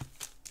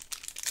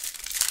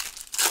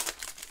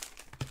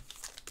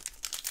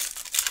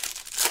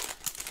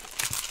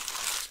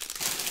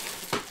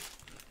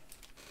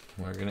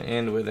 We're going to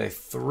end with a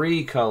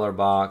 3-color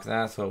box.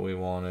 That's what we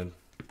wanted.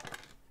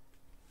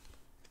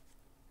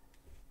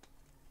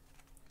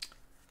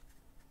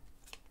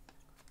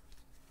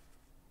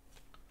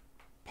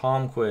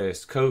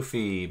 Palmquist,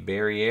 Kofi,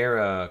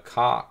 Barriera,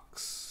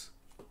 Cox,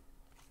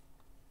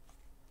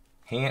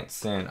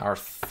 Hanson, our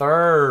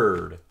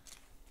 3rd.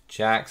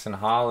 Jackson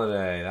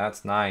Holiday.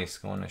 That's nice.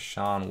 Going to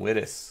Sean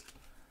Wittes.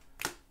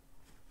 All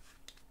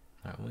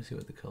right, let me see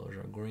what the colors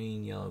are.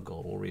 Green, yellow,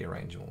 gold. We'll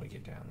rearrange them when we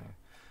get down there.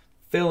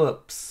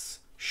 Phillips,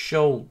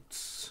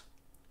 Schultz,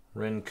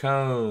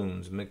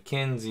 Rincones,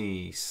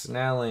 McKenzie,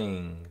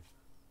 Snelling,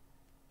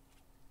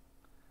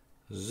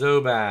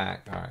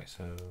 Zobak. All right,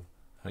 so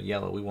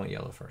yellow. We want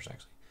yellow first,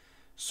 actually.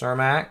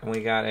 Cermak. And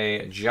we got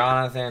a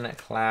Jonathan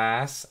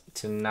Class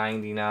to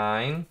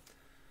 99.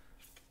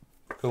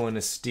 Going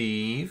to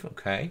Steve.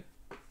 Okay.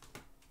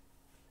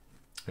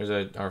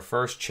 There's our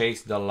first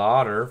Chase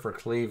DeLauder for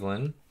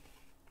Cleveland.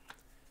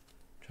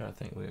 I'm trying to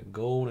think. We got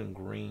gold and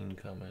green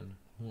coming.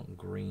 I want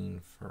green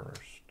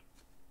first.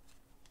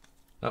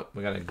 Oh,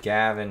 we got a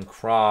Gavin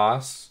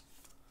Cross.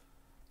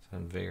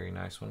 Some very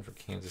nice one for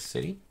Kansas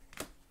City.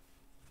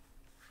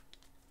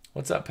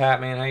 What's up, Pat,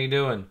 man? How you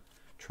doing?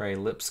 Trey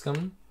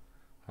Lipscomb.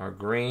 Our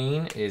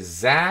green is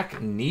Zach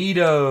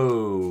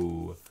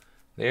Neto.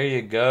 There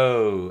you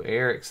go.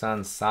 Eric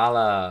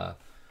Sansala.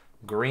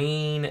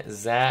 Green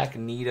Zach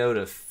Neto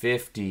to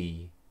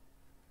 50.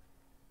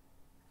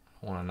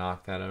 I want to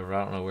knock that over.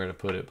 I don't know where to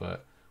put it,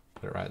 but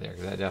put it right there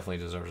because that definitely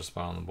deserves a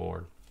spot on the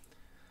board.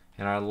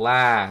 And our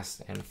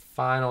last and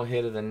final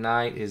hit of the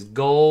night is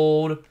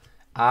gold.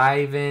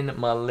 Ivan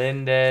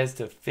Melendez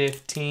to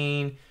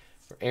 15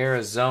 for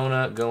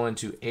Arizona, going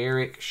to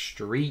Eric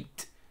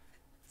Street.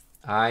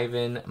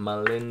 Ivan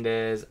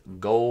Melendez,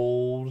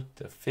 gold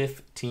to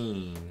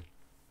 15.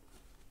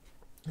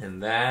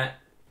 And that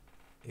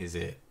is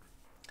it.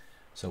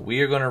 So we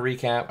are going to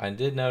recap. I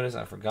did notice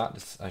I forgot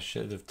to, I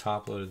should have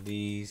top loaded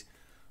these.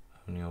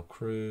 O'Neal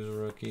Cruz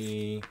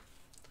rookie.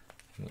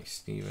 And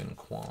Stephen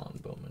Kwan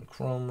Bowman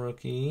Chrome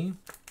rookie.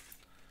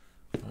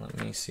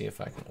 Let me see if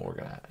I can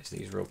organize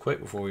these real quick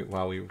before we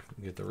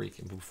get the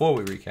recap. Before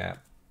we recap.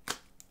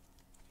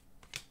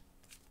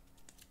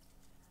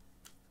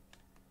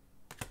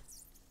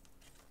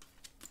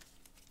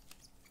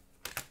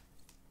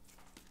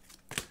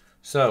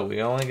 So we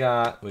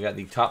got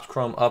the Topps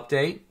Chrome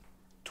update,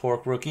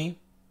 Torque rookie.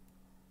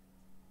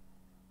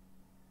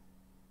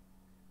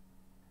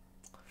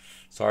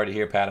 Sorry to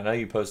hear, Pat. I know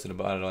you posted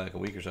about it like a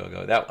week or so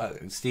ago.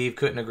 That Steve,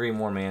 couldn't agree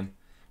more, man.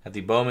 Got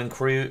the Bowman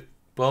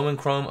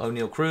Chrome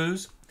O'Neal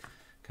Cruz.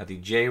 Got the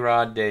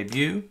J-Rod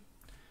debut.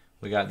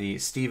 We got the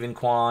Stephen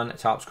Kwan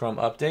Topps Chrome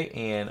update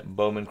and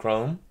Bowman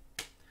Chrome.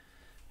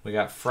 We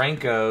got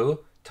Franco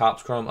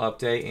Topps Chrome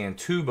update and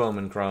 2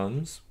 Bowman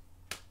Chromes.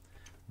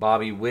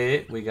 Bobby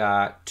Witt, we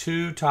got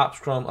 2 Topps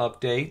Chrome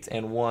updates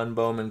and 1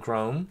 Bowman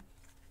Chrome.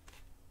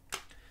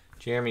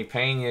 Jeremy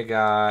Pena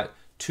got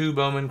 2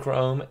 Bowman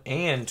Chrome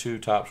and 2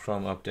 Topps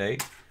Chrome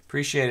updates.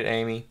 Appreciate it,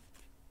 Amy.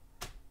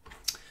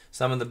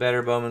 Some of the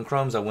better Bowman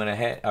Chromes I went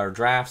ahead, or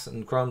drafts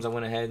and Chromes I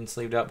went ahead and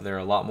sleeved up. There are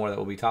a lot more that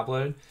will be top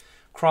loaded.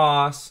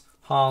 Cross,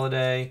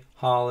 Holiday,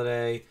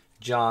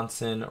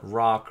 Johnson,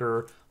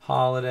 Rocker,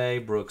 Holiday,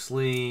 Brooks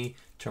Lee,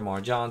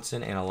 Termar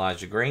Johnson, and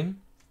Elijah Green.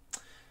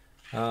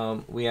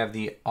 We have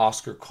the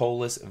Oscar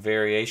Colas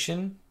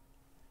variation.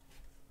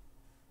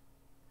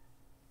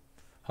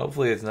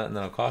 Hopefully it's nothing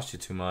that'll cost you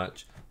too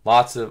much.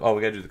 Lots of,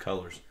 we gotta do the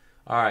colors.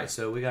 Alright,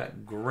 so we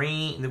got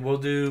green. We'll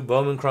do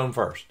Bowman Chrome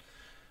first.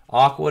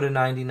 Aqua to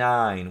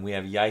 99. We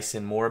have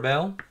Yison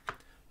Morbell,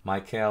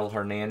 Michael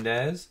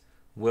Hernandez,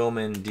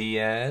 Wilman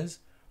Diaz,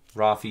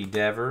 Rafi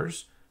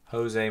Devers,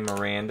 Jose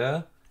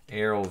Miranda,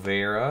 Errol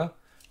Vera,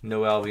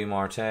 Noel V.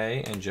 Marte,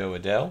 and Joe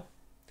Adele.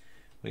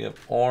 We have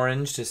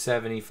orange to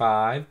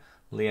 75,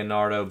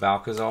 Leonardo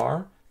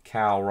Balcazar,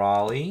 Cal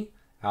Raleigh,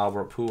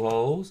 Albert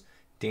Pujols,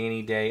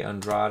 Danny Day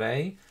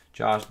Andrade,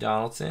 Josh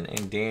Donaldson,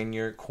 and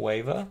Daniel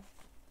Cueva.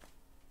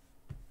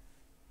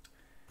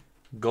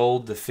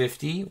 Gold to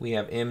 50, we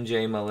have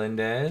MJ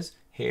Melendez,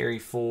 Harry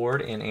Ford,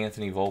 and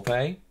Anthony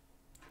Volpe.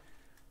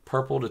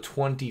 Purple to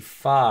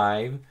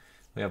 25,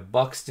 we have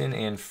Buxton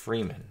and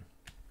Freeman.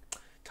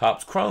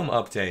 Topps Chrome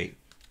update.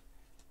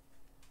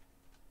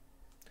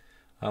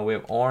 We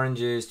have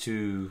oranges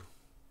to,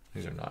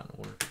 these are not in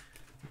order,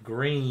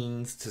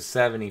 greens to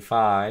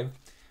 75.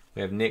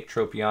 We have Nick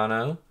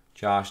Tropiano,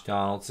 Josh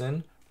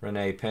Donaldson,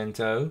 Renee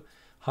Pinto,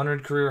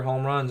 100 career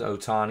home runs,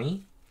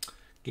 Otani,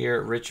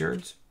 Garrett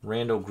Richards,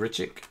 Randall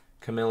Grichuk,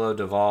 Camilo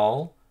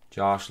Duvall,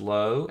 Josh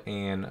Lowe,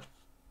 and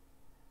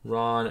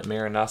Ron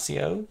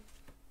Marinaccio.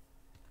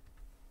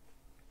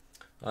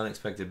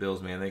 Unexpected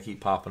bills, man. They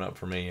keep popping up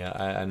for me.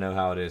 I know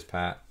how it is,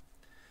 Pat.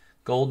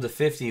 Gold to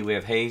 50, we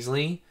have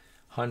Hazley,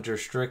 Hunter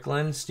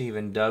Strickland,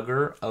 Steven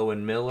Duggar,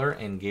 Owen Miller,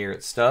 and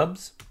Garrett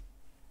Stubbs.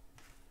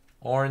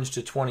 Orange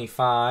to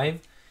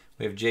 25,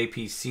 we have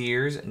J.P.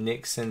 Sears,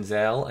 Nick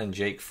Senzel, and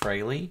Jake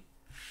Fraley.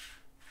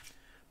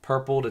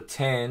 Purple to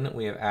 10,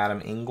 we have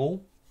Adam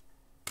Engel.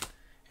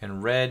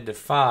 And red to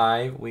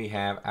 5, we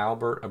have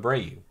Albert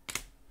Abreu.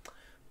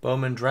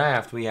 Bowman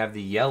Draft, we have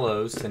the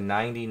yellows to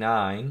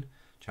 99,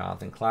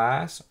 Jonathan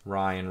Class,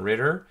 Ryan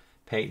Ritter,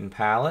 Peyton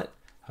Pallett,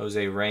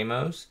 Jose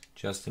Ramos,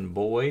 Justin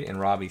Boyd, and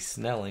Robbie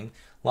Snelling.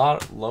 A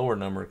lot lower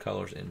number of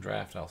colors in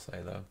draft, I'll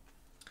say, though.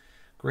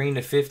 Green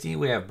to 50,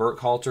 we have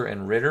Burkhalter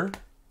and Ritter.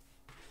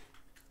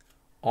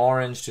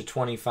 Orange to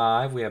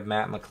 25, we have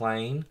Matt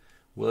McLean,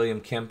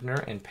 William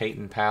Kempner, and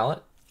Peyton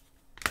Pallett.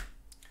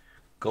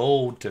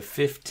 Gold to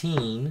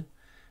 15,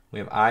 we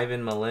have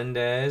Ivan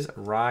Melendez,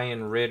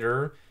 Ryan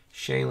Ritter,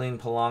 Shailene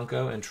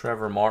Polanco, and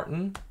Trevor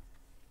Martin.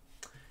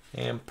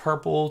 And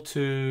purple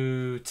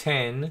to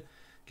 10,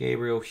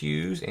 Gabriel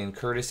Hughes and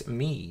Curtis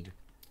Mead.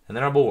 And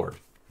then our board.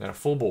 We got a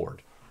full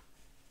board.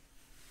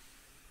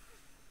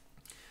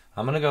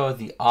 I'm going to go with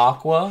the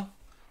Aqua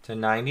to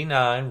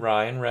 99,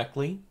 Ryan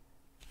Reckley.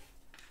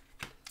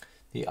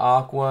 The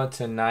Aqua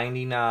to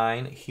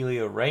 99,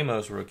 Helio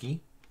Ramos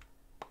rookie.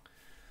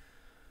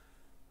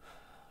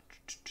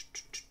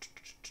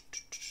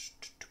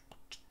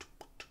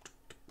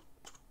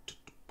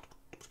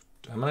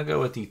 I'm going to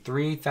go with the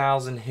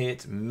 3,000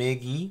 hits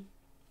Miggy,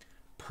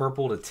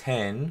 purple to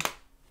 10.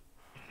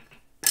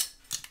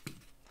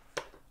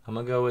 I'm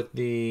going to go with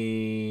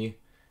the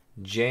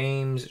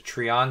James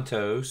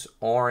Triantos,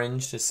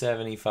 orange to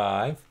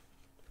 75.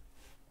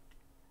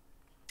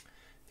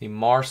 The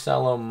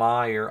Marcelo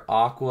Meyer,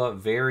 aqua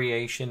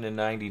variation to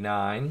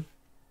 99.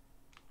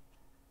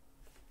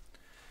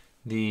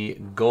 The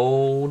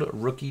gold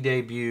rookie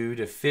debut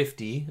to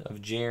 50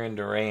 of Jarren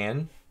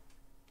Duran.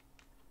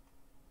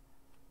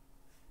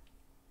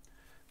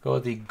 Go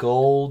with the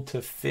gold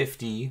to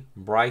 50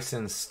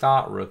 Bryson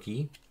Stott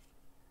rookie.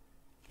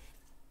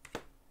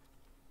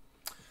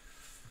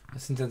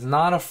 Since it's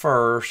not a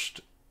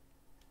first,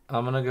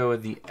 I'm going to go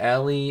with the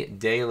Ellie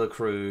De La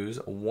Cruz,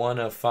 1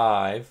 of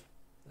 5.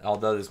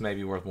 Although this may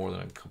be worth more than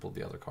a couple of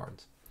the other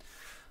cards.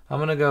 I'm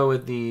going to go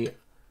with the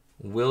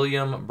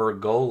William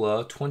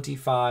Bergola,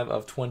 25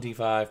 of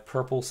 25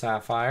 purple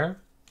sapphire.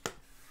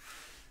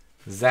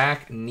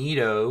 Zach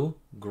Neto,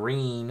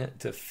 green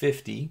to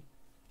 50.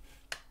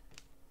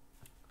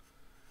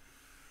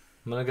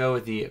 I'm going to go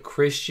with the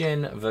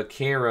Christian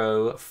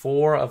Vaquero,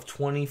 4 of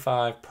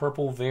 25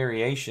 purple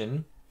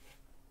variation.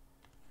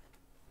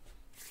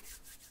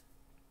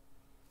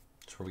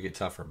 That's where we get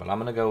tougher. But I'm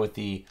going to go with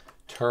the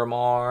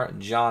Termar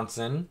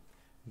Johnson,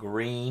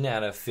 green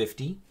out of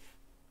 50.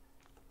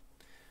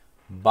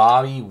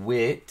 Bobby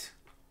Witt,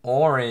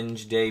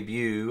 orange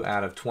debut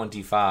out of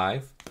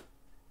 25.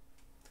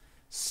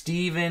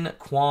 Stephen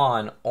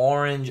Kwan,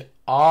 orange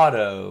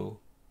auto.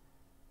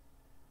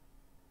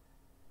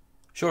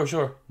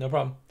 Sure, no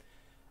problem.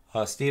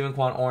 Stephen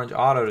Kwan, orange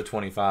auto to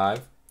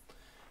 25.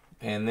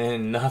 And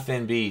then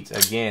nothing beats,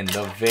 again,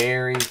 the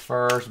very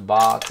first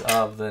box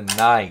of the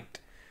night.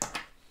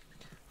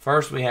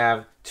 First we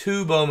have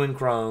 2 Bowman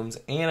Chromes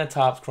and a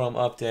Topps Chrome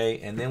update.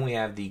 And then we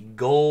have the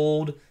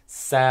gold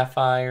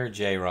Sapphire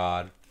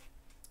J-Rod.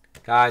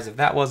 Guys, if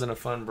that wasn't a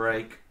fun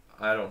break,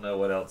 I don't know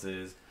what else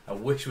is. I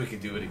wish we could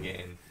do it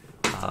again.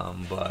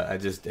 But it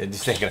just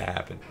ain't going to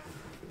happen.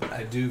 But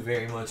I do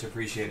very much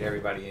appreciate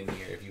everybody in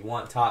here. If you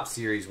want Topps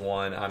Series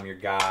 1, I'm your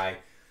guy.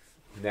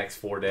 Next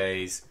 4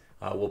 days.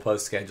 We'll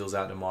post schedules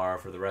out tomorrow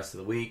for the rest of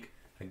the week.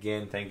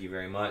 Again, thank you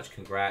very much.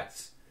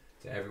 Congrats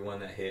to everyone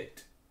that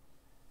hit